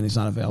cotton candy's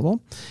not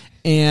available.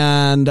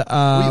 And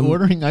are we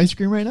ordering ice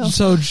cream right now?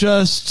 So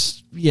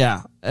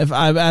if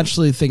I'm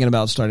actually thinking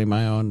about starting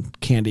my own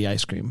candy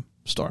ice cream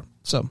store.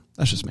 So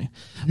that's just me.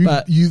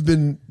 But you've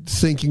been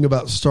thinking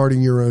about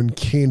starting your own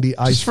candy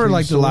ice just for cream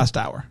like store? The last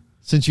hour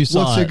since you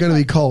saw What's it going to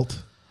be called?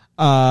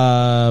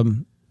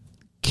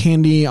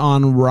 Candy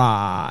on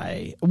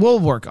Rye. We'll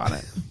work on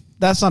it.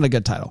 That's not a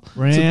good title.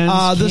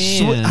 How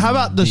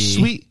about the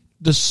sweet?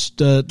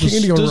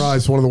 Candy on Rye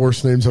is one of the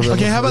worst names I've ever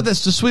heard. How about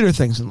this? The sweeter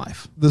things in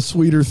life. The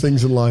sweeter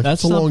things in life.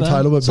 That's a long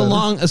title, but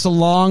it's a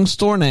long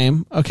store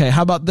name. Okay,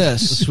 how about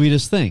this? The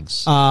sweetest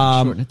things.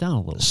 Shorten it down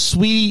a little.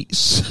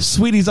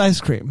 Sweetie's ice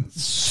cream.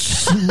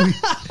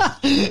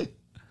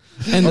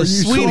 And the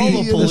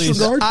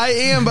Sweeties. I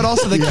am, but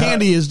also the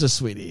candy is the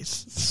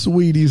Sweeties.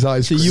 Sweeties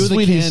ice cream. So you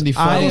the candy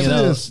fighting it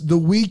out. The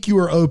week you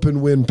are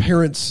open when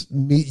parents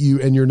meet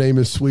you and your name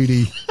is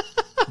Sweetie.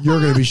 You're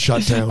going to be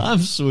shut down. I'm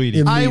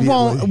Sweetie. I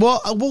won't.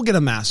 Well, we'll get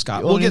a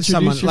mascot. We'll get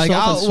someone like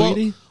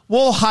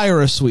we'll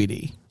hire a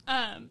Sweetie.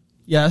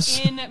 Yes.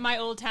 In my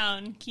old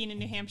town, Keenan,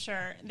 New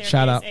Hampshire, there is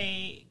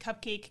a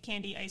cupcake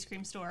candy ice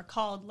cream store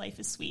called Life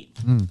is Sweet.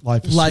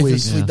 Life is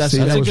Sweet. Yeah. That's a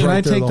good. Can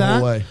I take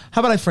that?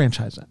 How about I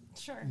franchise it?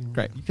 Sure.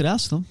 Great. You could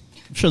ask them.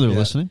 I'm sure they're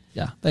listening.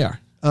 Yeah, they are.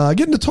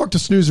 Getting to talk to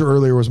Snoozer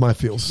earlier was my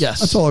feels.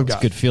 Yes. That's all I've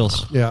got. Good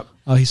feels. Yeah.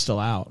 Oh, he's still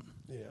out.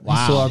 Yeah. Wow.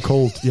 He's still out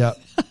cold. Yeah.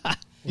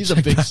 He's a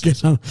big...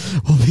 We'll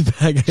be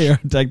back here.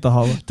 Take the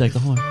horn. Take the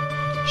horn.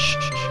 Shh.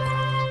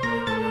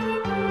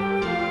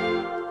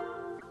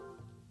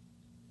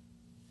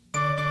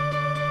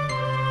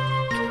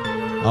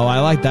 Oh,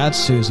 I like that,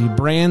 Susie.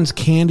 Brand's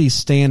Candy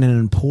Stand and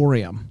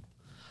Emporium.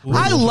 Ooh.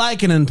 I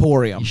like an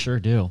Emporium. You sure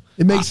do.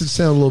 It makes it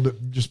sound a little bit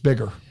just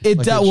bigger. It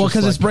does, well,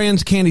 because it's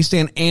Brand's Candy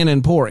Stand and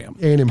Emporium.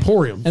 And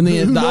Emporium. And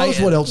who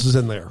knows what else is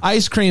in there?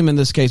 Ice cream, in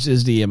this case,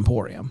 is the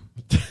Emporium.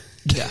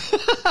 Yeah.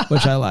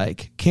 Which I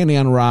like. Candy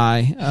on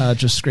rye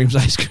just screams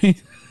ice cream.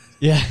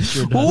 Yeah,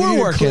 sure does. Well, we're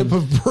working. A clip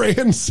of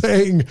Brand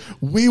saying,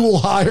 "We will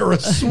hire a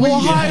sweetie." We'll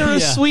hire a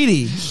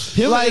sweetie.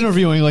 Him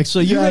interviewing, like,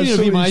 so you're ready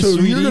to be my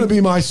sweetie? You're going to be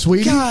my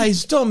sweetie?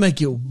 Guys, don't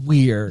make it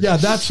weird. Yeah,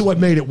 that's what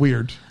made it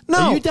weird. No.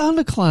 Are you down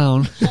to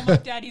clown?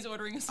 Hallmark Daddy's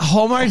ordering a sweetie.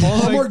 Hallmark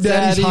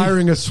Daddy's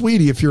hiring a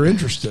sweetie if you're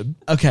interested.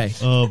 Okay.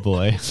 Oh,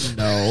 boy.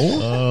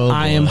 No.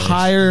 I am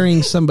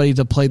hiring somebody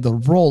to play the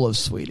role of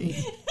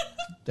sweetie.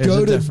 There's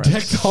Go to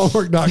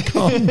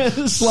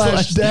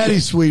deckthehallmark.com/daddy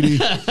sweetie.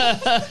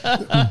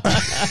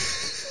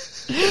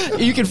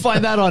 You can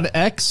find that on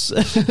X.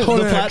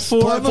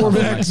 Platform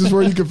X is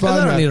where you can find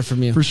that. I don't need it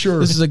from you. For sure.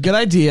 This is a good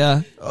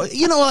idea.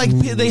 You know, like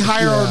they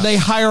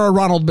hire a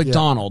Ronald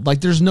McDonald.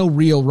 Like there's no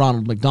real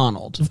Ronald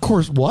McDonald. Of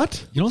course,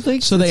 what? You don't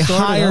think so? They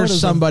hire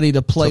somebody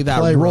to play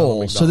that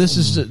role. So this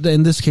is,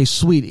 in this case,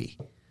 Sweetie.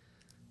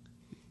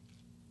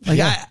 Like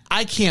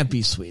I can't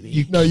be Sweetie.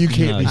 You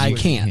can't be Sweetie. I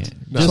can't.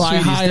 No. So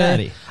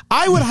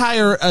I would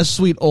hire a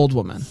sweet old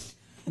woman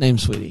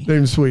named Sweetie.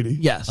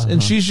 Yes.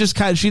 And she's just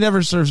she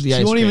never serves the ice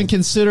cream. You won't even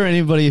consider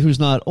anybody who's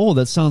not old.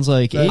 That sounds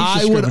like age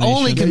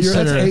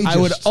discrimination. I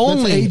would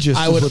only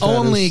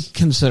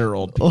consider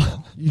old people.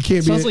 You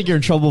can't sounds like you're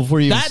in trouble before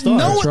you even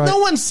start. No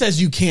one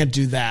says you can't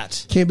do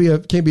that. Can't be a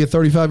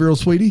 35-year-old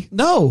sweetie?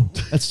 No.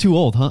 That's too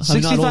old, huh?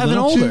 65 and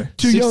older.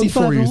 Too young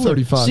for you,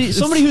 35. See,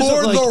 somebody who's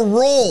for the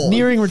role.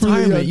 Nearing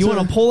retirement. You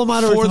want to pull them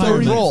out of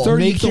retirement. The role.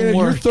 Make them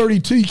work. You're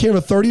 32. You can't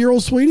have a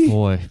 30-year-old sweetie?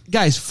 Boy.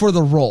 Guys, for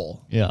the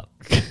role. Yeah.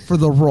 For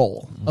the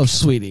role of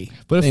Sweetie.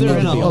 But if they're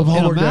in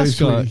a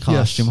mascot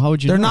costume, how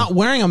would you know? They're not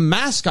wearing a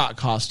mascot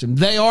costume.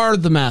 They are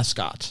the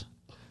mascot.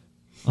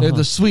 They're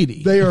the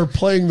Sweetie. They are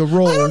playing the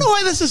role. I don't know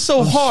why this is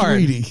so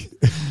hard. Sweetie.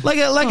 Like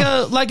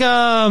Ronald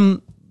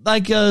McDonald?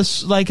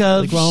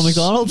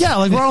 Yeah,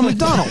 like Ronald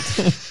McDonald.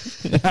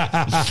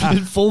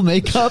 In full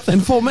makeup?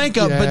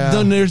 But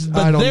then they're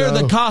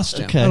the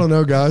costume. Okay. I don't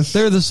know, guys.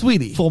 They're the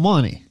Sweetie. Full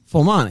Monty.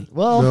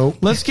 Well,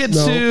 let's get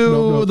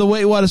to the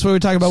Wait What is where we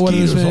talk about what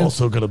is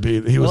also going to be.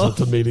 He was at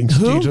the meeting.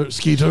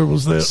 Skeeter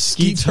was there.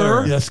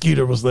 Skeeter? Yeah,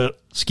 Skeeter was there.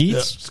 Skeets?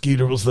 Yeah,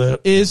 Skeeter was there.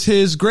 Is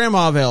his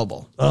grandma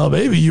available?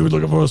 Maybe you were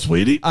looking for a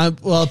sweetie. To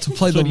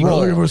play the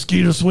role. Looking for a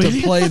Skeeter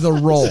sweetie. To play the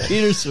role.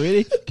 Skeeter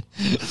sweetie.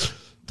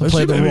 To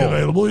play the role.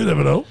 Available. You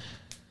never know.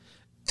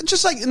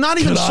 Just like not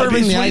even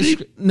serving the ice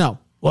cream. No.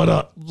 Why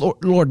not?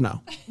 Lord,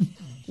 no.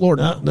 Lord,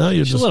 now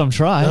you're just let him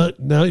try.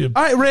 Now you're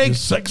all right, Rig.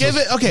 Give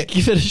it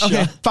a shot.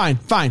 Okay, fine.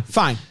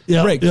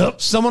 Yep, Rig.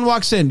 Yep. Someone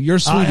walks in. You're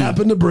Sweetie. I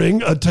happen to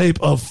bring a tape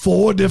of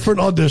 4 different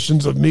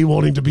auditions of me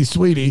wanting to be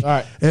Sweetie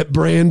at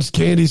Brand's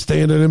Candy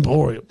Stand and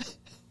Emporium.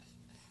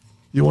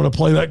 You want to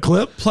play that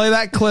clip? Play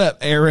that clip,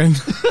 Aaron.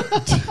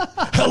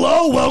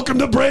 Hello, welcome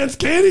to Brand's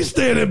Candy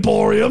Stand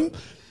Emporium.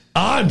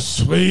 I'm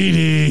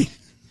Sweetie.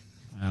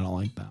 I don't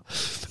like that.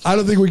 I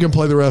don't think we can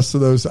play the rest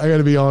of those. I got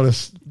to be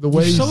honest. The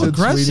way You're so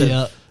aggressive.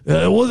 Sweetie,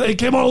 it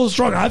came out a little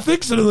strong. I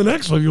fixed it in the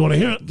next one if you want to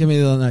hear it. Give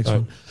me the next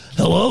one.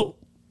 Hello.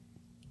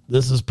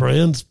 This is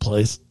Brand's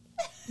place.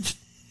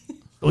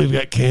 We've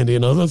got candy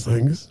and other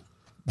things.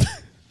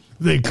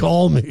 They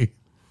call me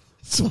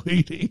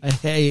Sweetie. I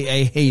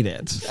hate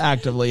it.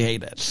 Actively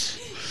hate it.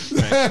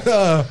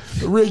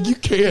 Rick, you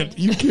can't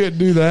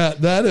do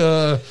that.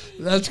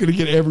 That's going to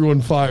get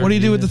everyone fired. What do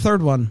you do with the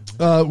third one?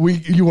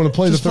 You want to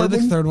play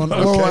the third one?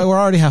 Okay. We're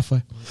already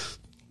halfway.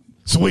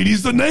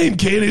 Sweetie's the name,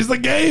 Candy's the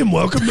game.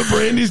 Welcome to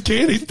Brandy's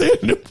Candy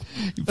Stand.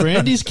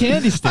 Brandy's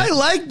Candy Stand. I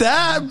like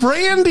that.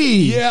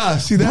 Brandy. Yeah,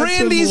 see, that's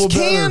Brandy's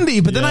Candy.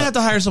 But then I have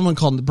to hire someone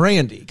called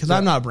Brandy because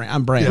I'm not Brandy.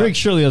 I'm Brandy. Rick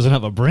surely doesn't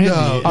have a Brandy.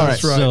 No, all right.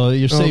 So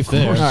you're safe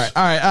there. All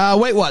right.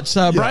 Wait, what's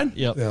Brian?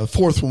 Yep. Yeah, the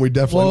fourth one we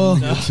definitely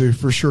need to get to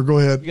for sure. Go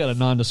ahead. We got a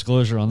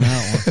non-disclosure on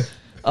that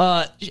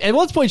one. At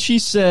one point, she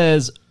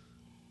says,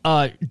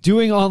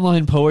 "Doing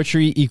online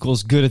poetry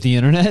equals good at the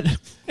internet."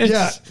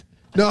 Yeah.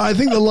 No, I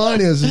think the line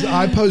is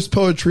I post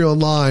poetry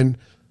online,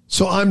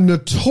 so I'm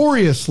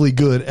notoriously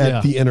good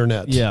at the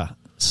internet. Yeah.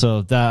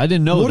 So that I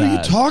didn't know what that. What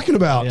are you talking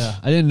about? Yeah,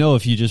 I didn't know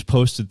if you just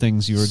posted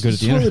things you were good at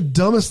the end. One of the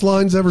dumbest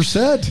lines ever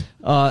said.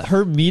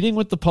 Her meeting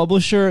with the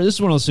publisher. This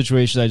is one of those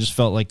situations I just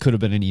felt like could have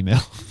been an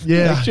email.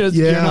 Yeah, like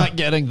you're not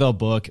getting the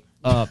book.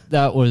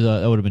 That would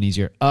have been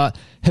easier. Have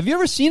you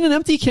ever seen an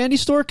empty candy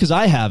store? Because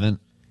I haven't.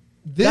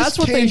 That's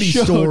what candy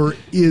store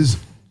is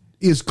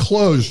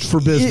closed for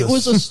business. It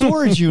was a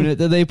storage unit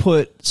that they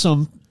put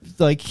some.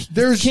 Like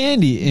there's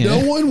candy in.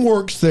 No one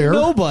works there.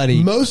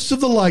 Nobody. Most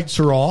of the lights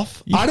are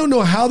off. I don't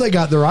know how they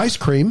got their ice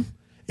cream.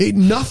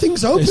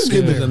 Nothing's open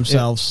in there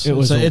themselves.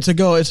 It's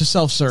a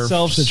self-serve.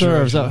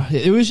 Self-serve.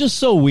 It was just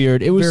so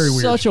weird. It was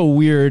such a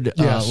weird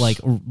like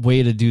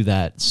way to do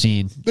that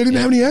scene. They didn't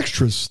have any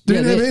extras. They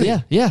didn't have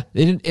any. Yeah.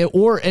 They didn't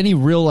or any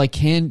real like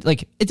candy.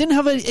 Like it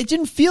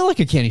didn't feel like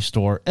a candy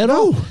store at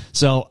all.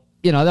 So.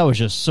 That was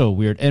just so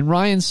weird. And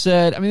Ryan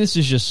said, I mean, this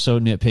is just so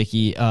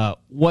nitpicky.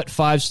 What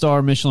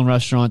 5-star Michelin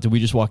restaurant did we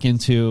just walk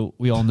into?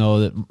 We all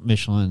know that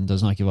Michelin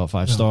does not give out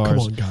 5 stars. Come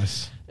on,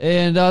 guys.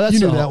 And that's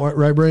you knew that,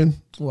 right, Brian?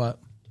 What?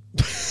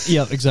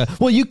 Yeah, exactly.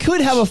 Well, you could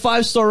have a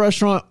 5-star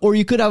restaurant, or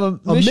you could have a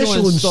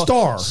Michelin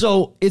star.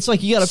 So it's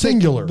like you got to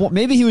singular.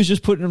 Maybe he was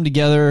just putting them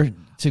together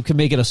to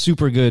make it a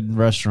super good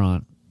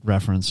restaurant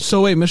reference.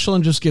 So wait,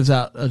 Michelin just gives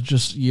out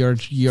just your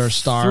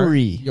star.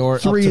 3.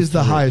 3 is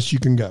the highest you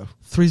can go.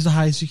 3 is the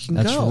highest you can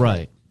go. That's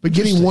right. But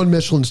getting 1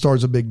 Michelin star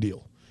is a big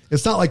deal.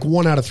 It's not like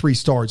 1 out of 3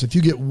 stars. If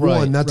you get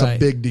 1, that's a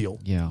big deal.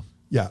 Yeah.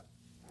 Yeah.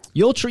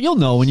 You'll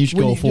know when you should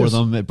go for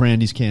them at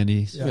Brandy's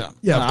Candies. Yeah.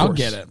 I'll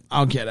get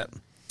it.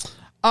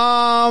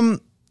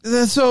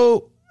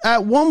 So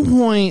at one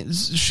point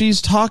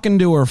she's talking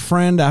to her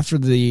friend after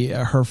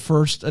her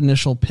first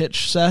initial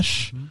pitch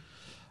sesh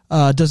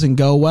doesn't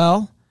go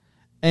well.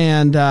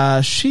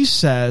 And she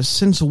says,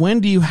 "Since when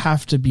do you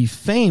have to be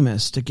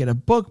famous to get a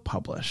book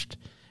published?"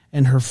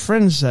 And her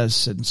friend says,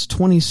 "Since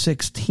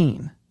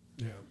 2016."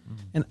 Yeah.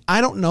 And I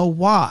don't know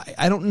why.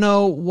 I don't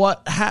know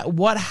what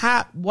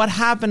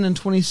happened in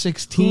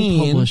 2016.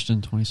 Who published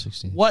in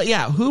 2016?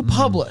 Who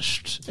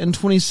published in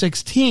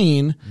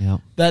 2016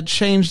 that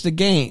changed the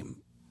game?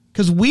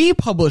 Because we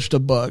published a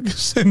book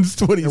since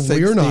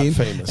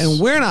 2016.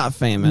 And we're not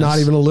famous. Not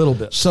even a little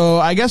bit. So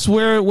I guess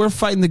we're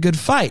fighting the good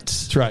fight.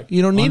 That's right.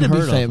 You don't need to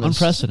be famous.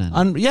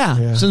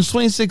 Unprecedented. Since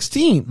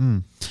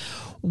 2016.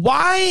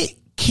 Why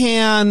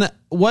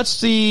what's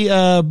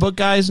the book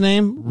guy's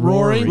name?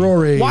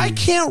 Rory. Why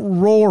can't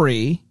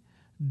Rory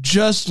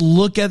just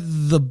look at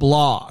the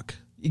blog?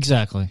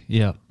 Exactly.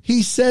 Yeah.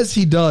 He says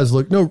he does.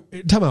 Look, no,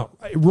 time out.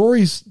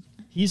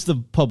 He's the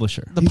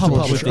publisher. The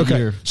publisher.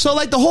 Okay. So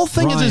like the whole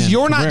thing is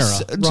you're not.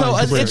 So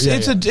it's.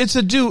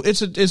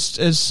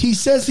 He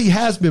says he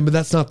has been, but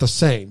that's not the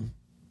same.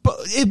 But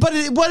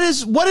what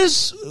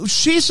is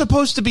she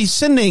supposed to be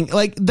sending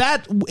like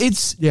that?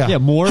 It's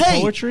more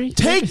poetry.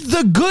 Take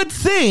the good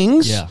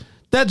things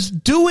that's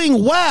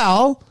doing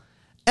well,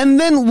 and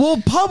then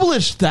we'll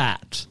publish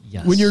that.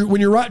 Yes. When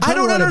you're right, I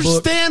don't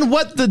understand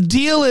what the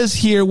deal is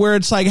here. Where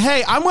it's like,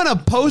 hey, I'm going to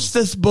post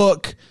this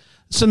book,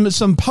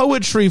 some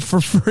poetry for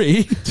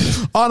free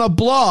on a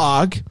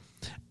blog,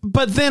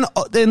 but then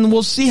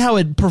we'll see how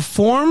it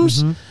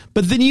performs. Mm-hmm.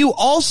 But then you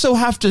also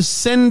have to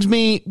send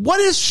me, what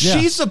is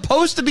she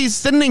supposed to be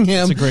sending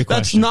him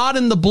that's not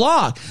in the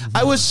blog? Mm-hmm.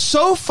 I was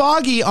so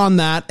foggy on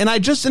that, and I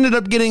just ended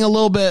up getting a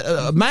little bit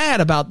mad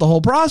about the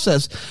whole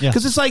process.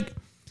 Because it's like,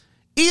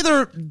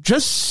 either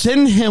just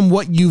send him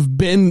what you've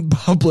been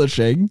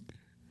publishing.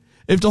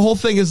 If the whole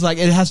thing is like,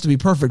 it has to be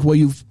perfect, well,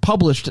 you've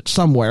published it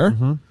somewhere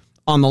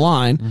on the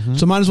line,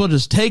 so might as well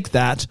just take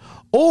that.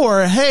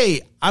 Or,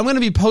 hey, I'm going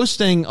to be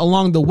posting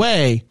along the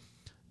way.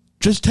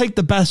 Just take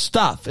the best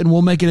stuff and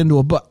we'll make it into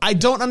a book. I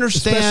don't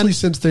understand. Especially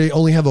since they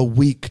only have a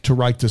week to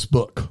write this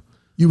book.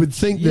 You would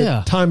think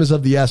that time is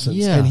of the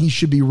essence and he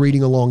should be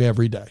reading along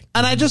every day.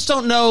 And I just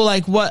don't know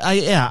like what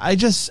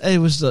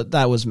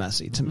that was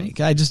messy to me.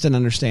 I just didn't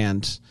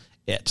understand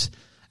it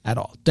at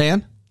all.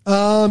 Dan?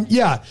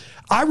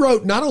 I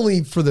wrote not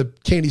only for the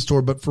candy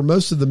store, but for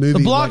most of the movie.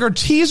 The blog are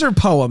teaser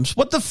poems.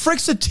 What the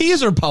frick's a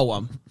teaser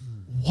poem?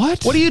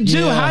 What? What do you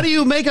do? How do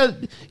you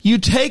you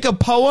take a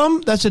poem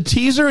that's a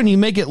teaser and you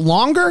make it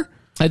longer?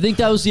 I think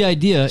that was the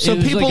idea. So it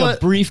was like a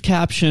brief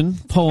caption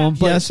poem.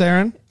 Yes,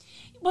 Aaron?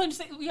 Well,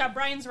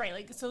 Brian's right.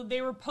 Like, so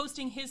they were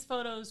posting his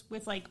photos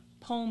with like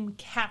poem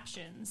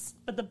captions,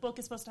 but the book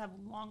is supposed to have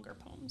longer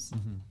poems.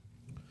 Mm-hmm.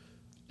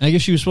 I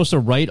guess she was supposed to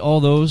write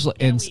all those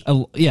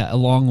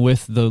along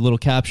with the little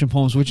caption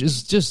poems, which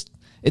is just,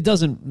 it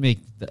doesn't make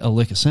a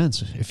lick of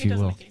sense, if you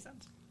will. Make any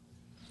sense.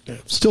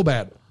 Still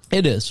bad.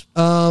 It is.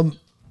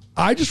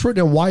 I just wrote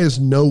down, why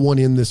is no one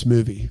in this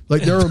movie?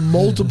 Like, there are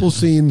multiple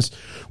scenes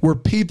where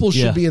people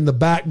should be in the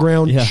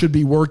background, should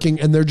be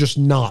working, and they're just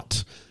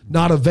not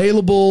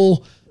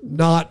available,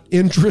 not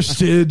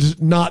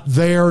interested, not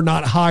there,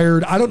 not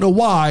hired. I don't know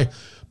why,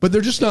 but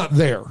they're just not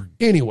there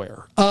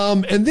anywhere.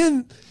 And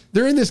then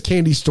they're in this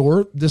candy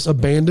store, this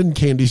abandoned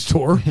candy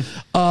store,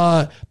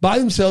 by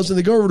themselves, and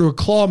they go over to a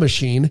claw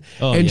machine,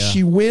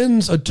 she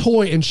wins a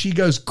toy, and she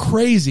goes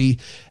crazy.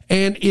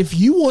 And if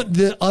you want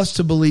us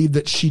to believe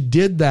that she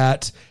did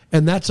that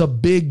and that's a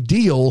big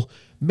deal,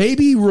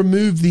 maybe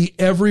remove the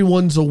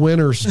 "everyone's a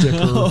winner"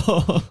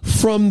 sticker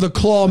from the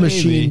claw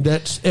machine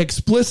that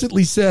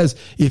explicitly says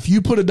if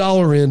you put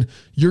 $1 in,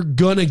 you're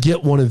gonna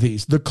get one of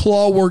these. The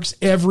claw works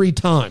every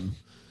time.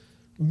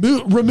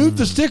 Remove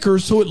the sticker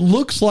so it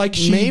looks like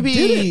she did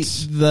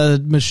it.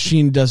 The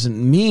machine doesn't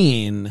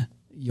mean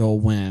you'll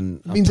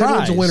win. It means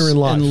everyone's a winner in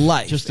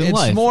life. Just in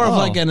life. It's more of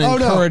like an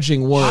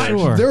encouraging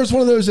word. There was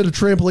one of those at a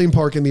trampoline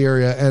park in the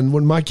area, and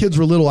when my kids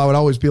were little, I would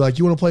always be like,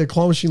 "You want to play a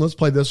claw machine? Let's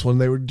play this one."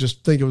 They would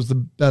just think it was the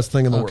best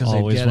thing in the world.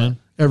 Always win.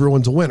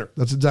 Everyone's a winner.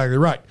 That's exactly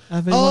right.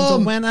 Everyone's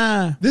a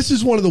winner. This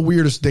is one of the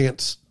weirdest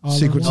dance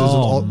sequences.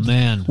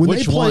 Man. When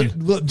Which they play,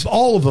 one?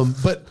 all of them,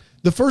 but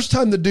the first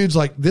time the dude's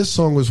like, this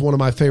song was one of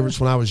my favorites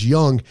when I was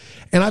young,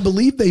 and I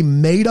believe they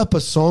made up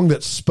a song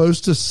that's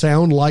supposed to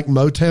sound like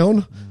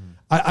Motown.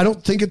 I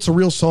don't think it's a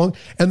real song,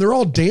 and they're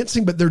all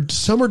dancing, but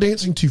some are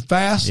dancing too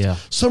fast,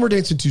 some are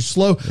dancing too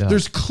slow.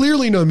 There's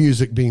clearly no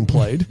music being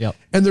played,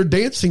 and they're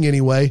dancing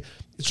anyway.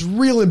 It's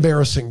real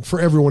embarrassing for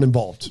everyone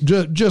involved.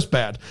 Just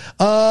bad.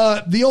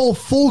 The old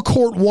full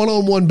court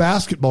one-on-one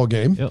basketball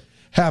game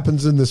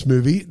happens in this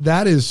movie.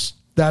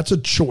 That's a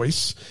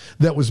choice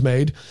that was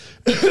made.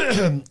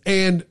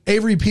 And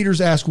Avery Peters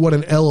asked what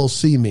an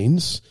LLC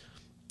means.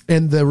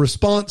 And the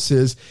response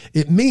is,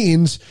 it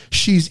means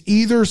she's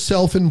either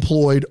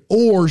self-employed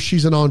or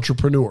she's an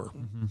entrepreneur.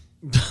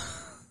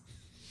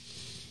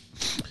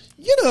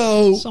 You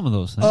know, some of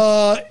those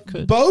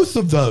things. Both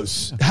of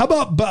those. How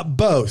about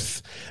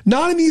both?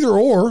 Not an either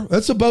or.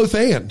 That's a both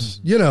and.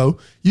 You know,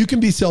 you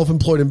can be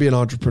self-employed and be an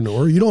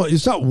entrepreneur. You don't.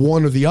 It's not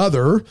one or the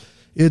other.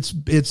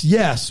 It's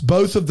yes.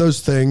 Both of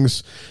those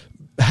things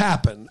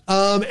happen.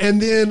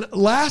 And then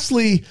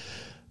lastly,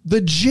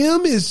 the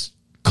gym is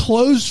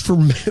closed for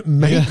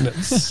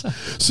maintenance.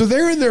 So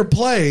they're in there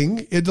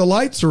playing, the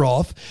lights are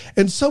off,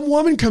 and some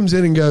woman comes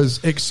in and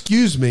goes,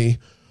 "Excuse me,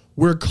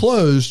 we're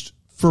closed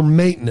for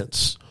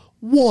maintenance."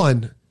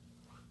 One,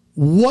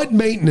 what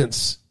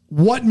maintenance?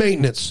 What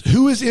maintenance?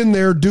 Who is in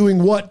there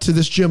doing what to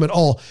this gym at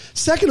all?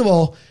 Second of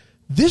all,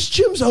 this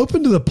gym's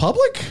open to the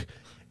public?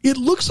 It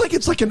looks like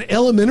it's like an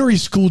elementary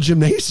school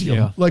gymnasium.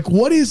 Yeah. Like,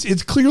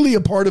 it's clearly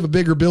a part of a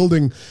bigger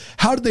building.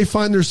 How did they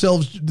find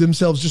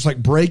themselves just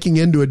like breaking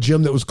into a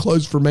gym that was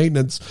closed for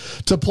maintenance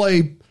to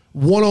play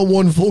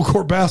one-on-one full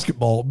court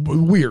basketball?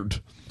 Weird.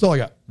 That's all I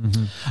got.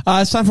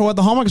 It's time for What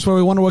the Hallmark is, where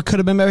we wonder what could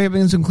have been, maybe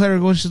having some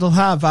clarity what you still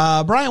have.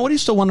 Brian, what are you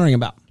still wondering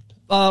about?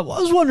 I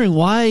was wondering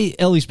why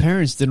Ellie's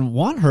parents didn't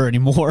want her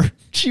anymore.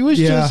 She was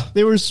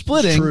they were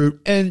splitting,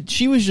 and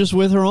she was just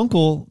with her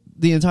uncle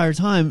the entire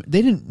time.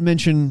 They didn't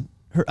mention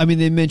her. I mean,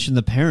 they mentioned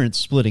the parents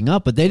splitting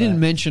up, but they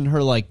didn't mention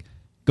her like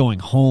going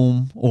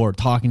home or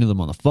talking to them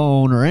on the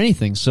phone or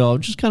anything. So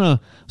I'm just kind of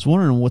was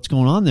wondering what's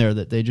going on there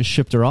that they just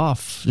shipped her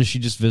off. Does she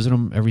just visit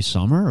them every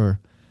summer, or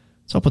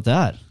what's up with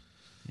that?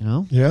 You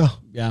know? Yeah.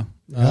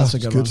 That's a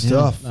good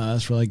stuff.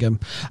 That's really good.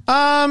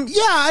 I mean,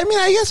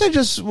 I guess I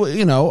just,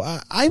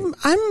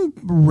 I'm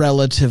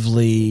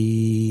relatively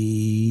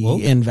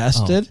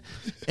invested,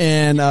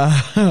 and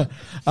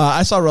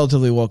I saw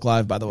Relatively Woke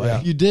live, by the way. Yeah.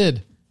 You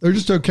did. They're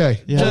just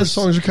okay. Yeah. Those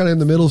songs are kind of in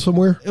the middle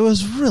somewhere. It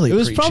was really. It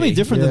was probably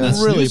different than that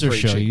really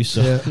Snoozer show you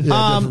saw. Yeah,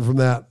 different from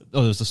that.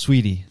 Oh, there's the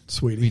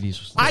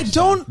Sweeties. I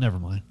don't. Never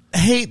mind.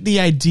 Hate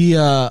the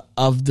idea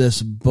of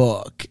this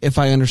book, if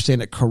I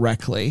understand it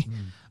correctly.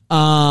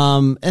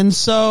 And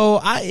so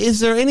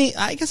is there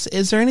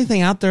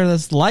anything out there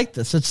that's like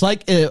this? It's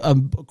like a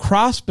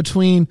cross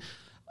between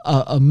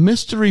a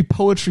mystery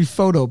poetry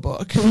photo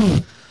book.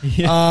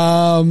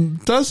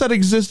 Does that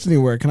exist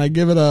anywhere? Can I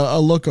give it a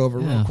look over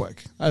real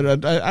quick?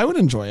 I would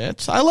enjoy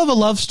it. I love a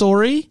love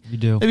story. You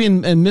do. Maybe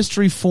in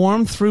mystery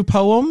form through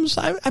poems.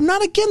 I'm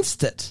not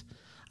against it.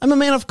 I'm a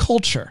man of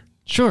culture.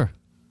 Sure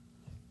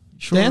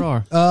Dan?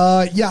 are.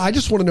 I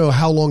just want to know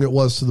how long it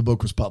was till the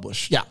book was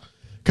published. Yeah.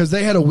 Because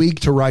they had a week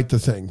to write the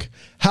thing.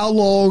 How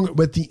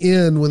long at the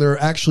end when they're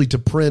actually to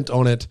print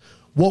on it,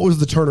 what was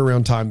the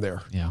turnaround time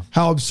there? Yeah.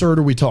 How absurd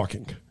are we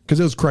talking? Because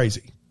it was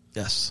crazy.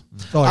 Yes.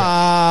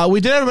 Oh, we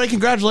did, everybody.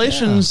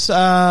 Congratulations.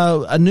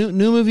 A new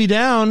movie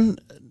down.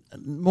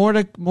 More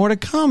to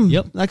come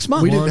next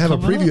month. We didn't have a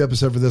preview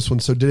episode for this one,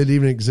 so did it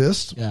even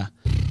exist? Yeah.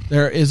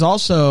 There is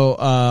also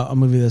a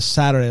movie this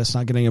Saturday that's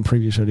not getting a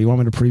preview show. Do you want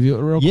me to preview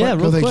it real quick? Yeah,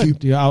 real quick. I'll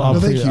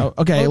thank preview. you.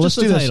 Okay, let's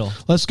do this. Title.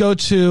 Let's go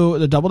to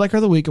the Double Decker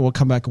of the Week, and we'll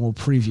come back and we'll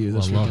preview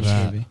this week's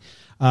movie.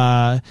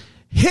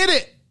 Hit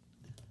it,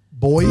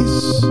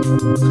 boys.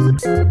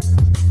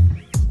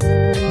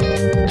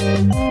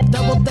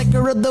 Double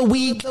Decker of the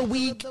Week.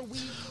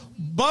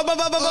 Oh my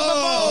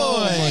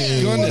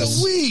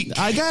goodness!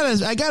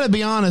 I gotta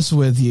be honest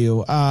with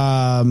you.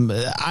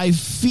 I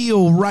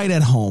feel right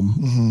at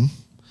home.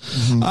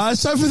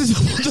 It's time for the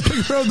Double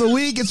Decker of the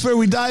Week. It's where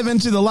we dive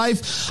into the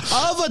life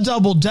of a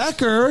double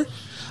decker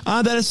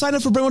that has signed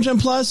up for Brainwatch M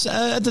Plus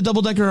at the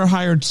Double Decker or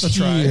higher tier. That's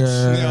right.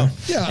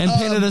 Yeah. And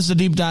painted us a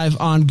deep dive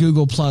on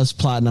Google Plus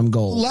Platinum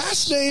Gold.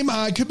 Last name,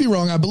 I could be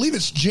wrong. I believe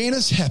it's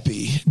Janice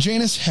Heppy.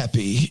 Janice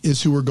Heppy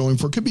is who we're going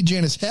for. Could be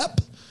Janice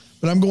Hepp,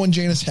 but I'm going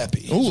Janice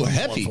Heppy. Oh,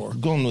 Heppy.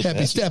 Going with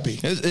Heppy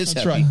Steppy. It's That's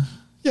Heppy. right.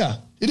 Yeah.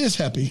 It is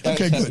happy.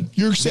 Okay, good.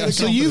 You're saying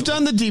so you've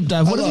done the deep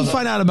dive. What did you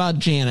find out about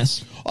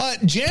Janice?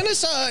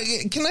 Janice,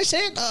 can I say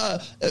it?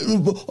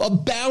 A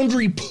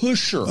boundary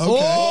pusher. Okay.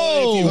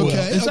 Oh,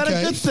 okay. Is that a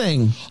good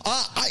thing?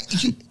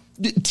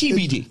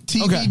 TBD.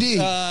 TBD.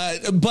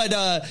 But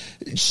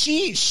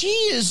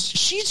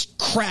she's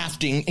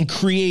crafting and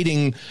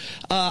creating,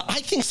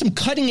 I think, some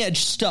cutting edge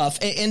stuff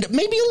and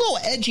maybe a little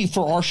edgy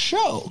for our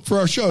show. Should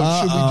we do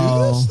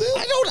this then?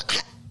 I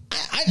don't.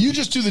 You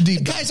just do the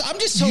deep dive. Guys, I'm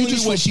just telling you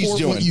what she's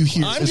doing. What you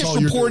hear. I'm just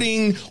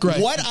reporting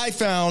what I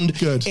found.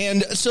 Good.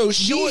 And so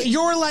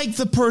you're like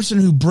the person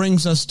who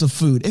brings us the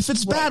food. If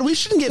it's bad, we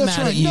shouldn't get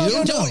mad at you.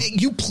 No,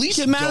 you please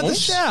get mad at the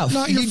chef.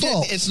 Not your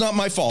fault. It's not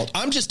my fault.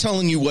 I'm just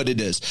telling you what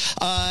it is.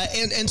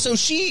 And so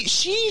she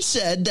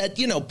said that,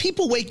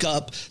 people wake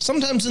up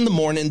sometimes in the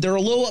morning. They're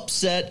a little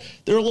upset.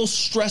 They're a little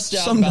stressed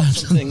out about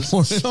some things.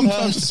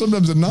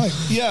 Sometimes at night.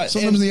 Yeah.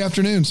 Sometimes in the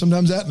afternoon.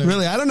 Sometimes at noon.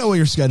 Really, I don't know what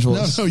your schedule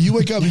is. No, you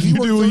wake up. If you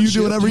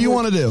do whatever you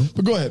want to do.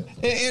 But go ahead.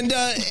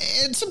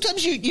 And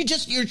sometimes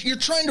you're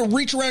trying to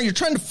reach around, you're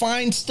trying to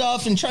find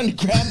stuff and trying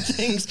to grab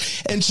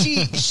things. And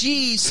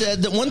she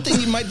said that one thing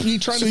you might be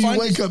trying to find.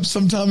 So you wake up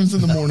sometimes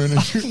in the morning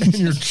and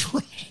you're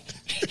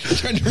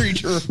trying to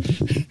reach her.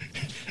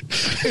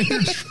 And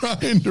you're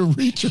trying to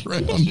reach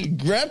around,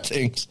 grab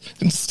things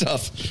and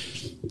stuff.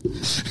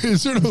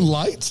 Is there no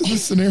lights in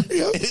this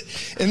scenario?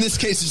 In this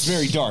case, it's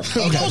very dark.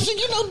 Okay. Also,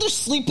 there's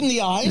sleep in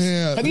the eyes.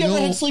 Yeah, have you ever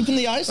had sleep in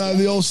the eyes?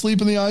 The old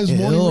sleep in the eyes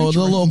morning. The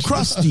little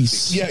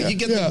crusties. Yeah, you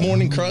get the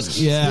morning crust.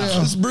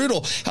 Yeah. It's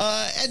brutal.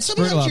 And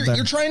sometimes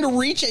you're trying to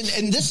reach,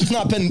 and this has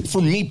not been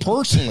for me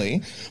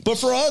personally, but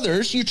for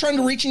others, you're trying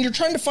to reach and you're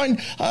trying to find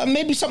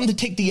maybe something to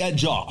take the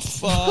edge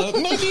off.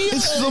 Maybe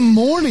it's the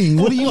morning.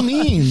 What do you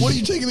mean? What are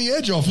you taking the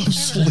edge off of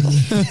sleep?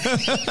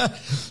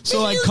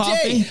 So like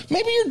coffee?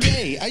 Maybe your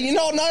day.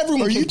 Not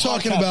everyone. Are you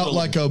talking about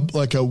like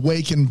a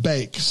wake and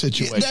bake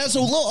situation? That's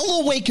a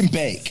little wake and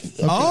bake.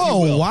 Okay,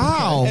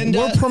 wow! And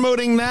we're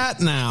promoting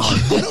that now.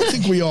 I don't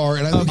think we are,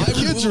 and I think the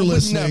kids are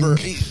listening.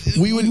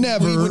 We would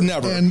never.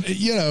 And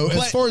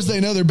as far as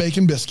they know, they're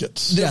baking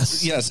biscuits.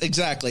 Yes,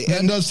 exactly.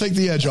 And does take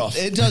the edge off.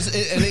 It does,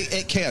 and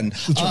it can.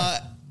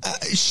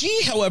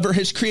 She, however,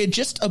 has created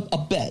just a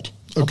bed.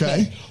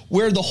 Okay.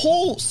 Where the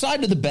whole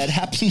side of the bed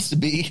happens to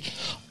be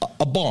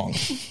a bong.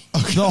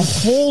 Okay. The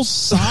whole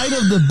side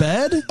of the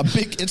bed?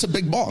 It's a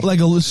big bong. Like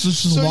a long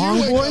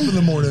you wake boy? up in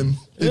the morning,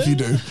 if you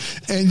do,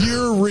 and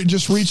you're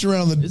just reaching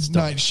around the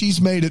night.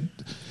 She's made it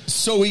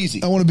so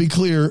easy. I want to be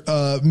clear.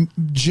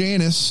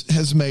 Janice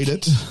has made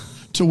it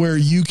to where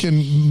you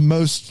can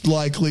most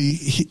likely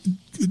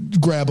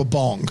grab a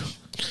bong.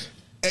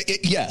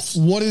 Yes.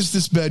 What is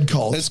this bed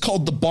called? It's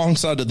called the bong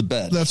side of the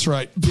bed. That's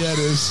right. Yeah, it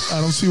is.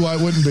 I don't see why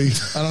it wouldn't be.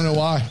 I don't know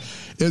why.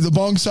 It's the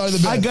bong side of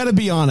the bed. I got to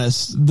be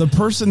honest. The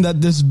person that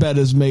this bed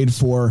is made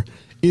for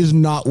is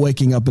not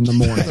waking up in the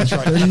morning. That's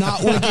right. They're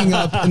not waking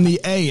up in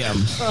the AM.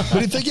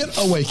 But if they get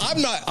awake,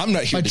 I'm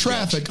not here by to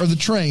traffic or the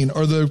train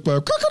or the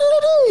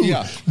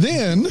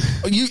then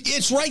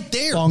it's right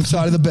there. Bong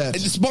side of the bed.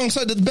 It's bong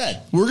side of the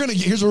bed.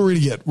 Here's what we're gonna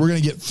get. We're gonna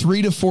get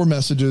 3 to 4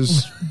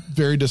 messages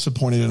very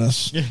disappointed in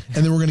us, and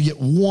then we're gonna get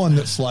one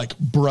that's like,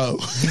 bro,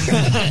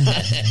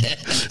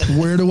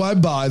 where do I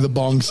buy the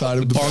bong side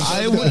of the bed?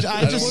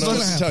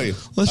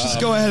 Let's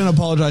just go ahead and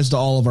apologize to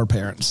all of our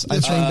parents. I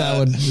think that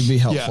would be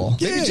helpful.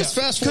 Maybe just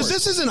fast forward. Because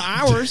this isn't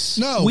ours.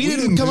 No, we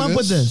didn't come up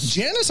with this.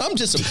 Janice, I'm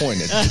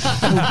disappointed.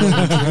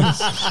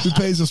 Who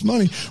pays us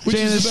money? Which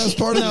is the best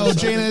part of it.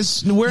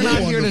 Janice, we're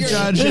not here to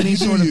judge any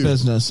sort of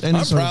business.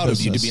 I'm proud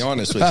of you, to be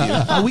honest with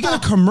you. We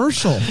got a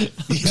commercial.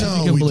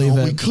 No,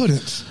 we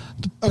couldn't.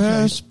 The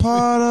best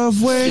part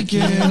of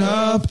waking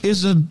up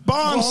is the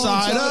bong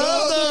side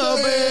of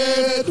the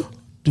bed.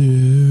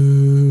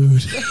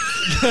 Dude.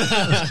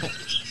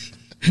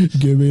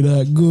 Give me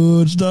that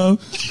good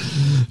stuff.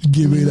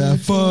 Give me that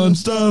fun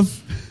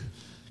stuff.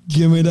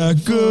 Give me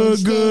that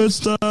good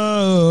stuff.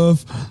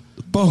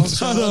 The bong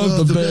side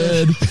of the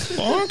bed.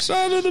 Bong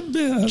side of the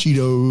bed.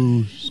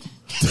 Cheetos.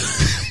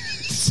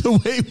 So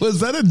wait, was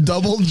that a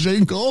double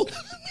jingle?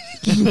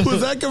 Was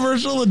that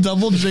commercial a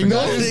double jingle?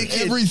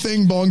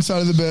 Everything bong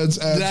side of the bed's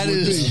ads that would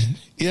is. be.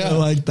 Yeah, I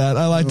like that.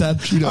 All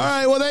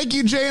right. Well, thank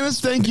you,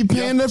 Janice. Thank you,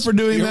 Panda, for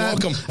doing You're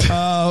that.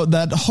 welcome.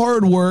 That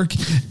hard work.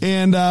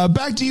 And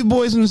back to you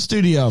boys in the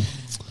studio.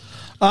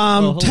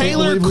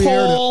 Taylor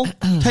Cole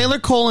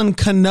and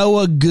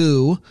Kanoa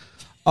Goo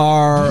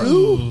are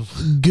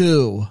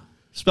goo.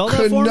 Spell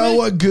that for me?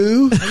 Kanoa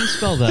Goo? How do you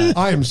spell that?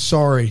 I am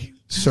sorry,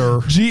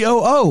 sir.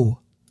 Goo.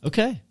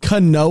 Okay.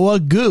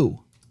 Kanoa Goo.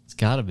 It's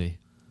got to be.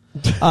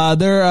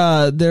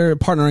 They're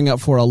partnering up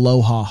for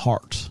Aloha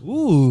Heart.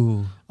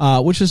 Ooh.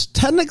 Which is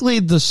technically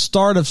the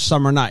start of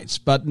Summer Nights,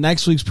 but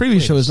next week's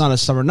preview show is not a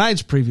Summer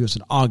Nights preview; it's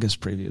an August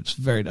preview. It's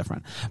very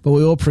different, but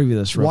we will preview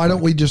this. Why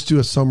don't we just do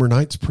a Summer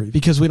Nights preview?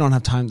 Because we don't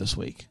have time this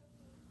week,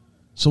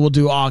 so we'll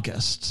do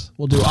August.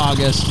 And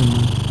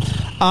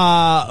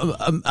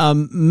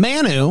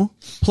Manu,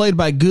 played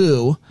by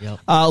Goo,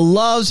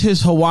 loves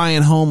his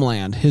Hawaiian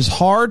homeland. His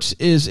heart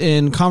is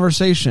in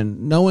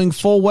conversation, knowing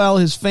full well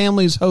his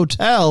family's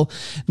hotel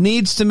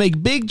needs to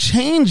make big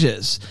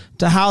changes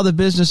to how the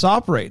business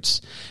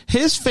operates.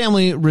 His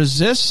family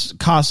resists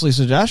costly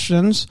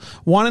suggestions,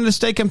 wanting to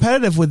stay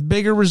competitive with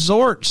bigger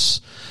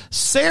resorts.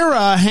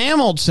 Sarah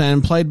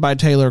Hamilton, played by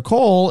Taylor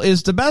Cole,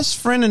 is the best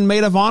friend and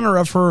maid of honor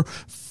of her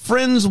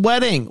friend's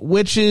wedding,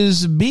 which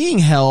is being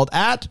held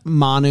at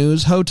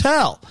Manu's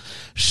hotel.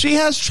 She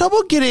has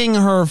trouble getting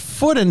her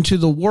foot into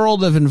the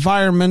world of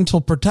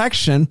environmental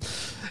protection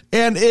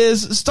and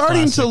is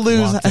starting to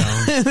lose.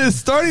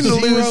 Starting to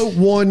lose. 0,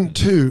 1,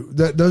 2.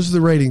 Those are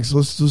the ratings.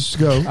 Let's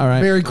go. All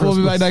right. Merry Christmas.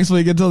 We'll be back next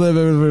week. Until then,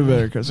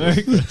 Merry Christmas.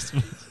 Merry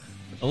Christmas.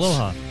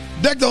 Aloha.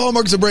 Deck the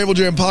Hallmark's a Bramble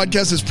Jam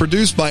podcast is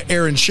produced by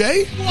Aaron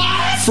Shea.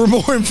 What? For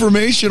more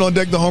information on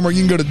Deck the Hallmark,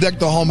 you can go to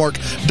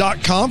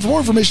deckthehallmark.com. For more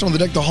information on the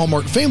Deck the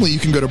Hallmark family, you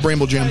can go to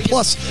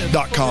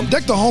bramblejamplus.com.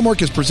 Deck the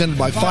Hallmark is presented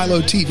by Philo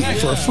TV.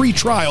 For a free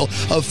trial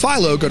of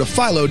Philo, go to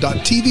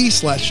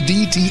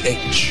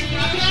philo.tv/DTH.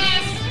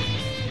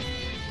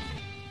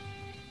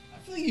 I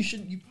feel like you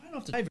probably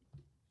don't have to.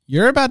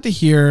 You're about to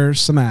hear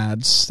some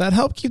ads that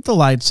help keep the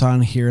lights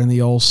on here in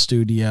the old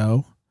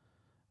studio.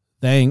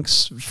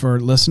 Thanks for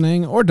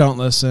listening or don't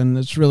listen.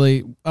 It's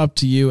really up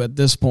to you at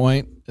this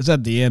point. It's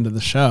at the end of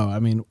the show. I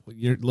mean,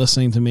 you're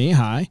listening to me.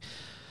 Hi.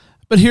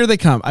 But here they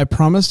come. I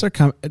promise they're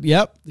coming.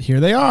 Yep, here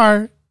they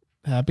are.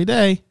 Happy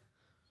day.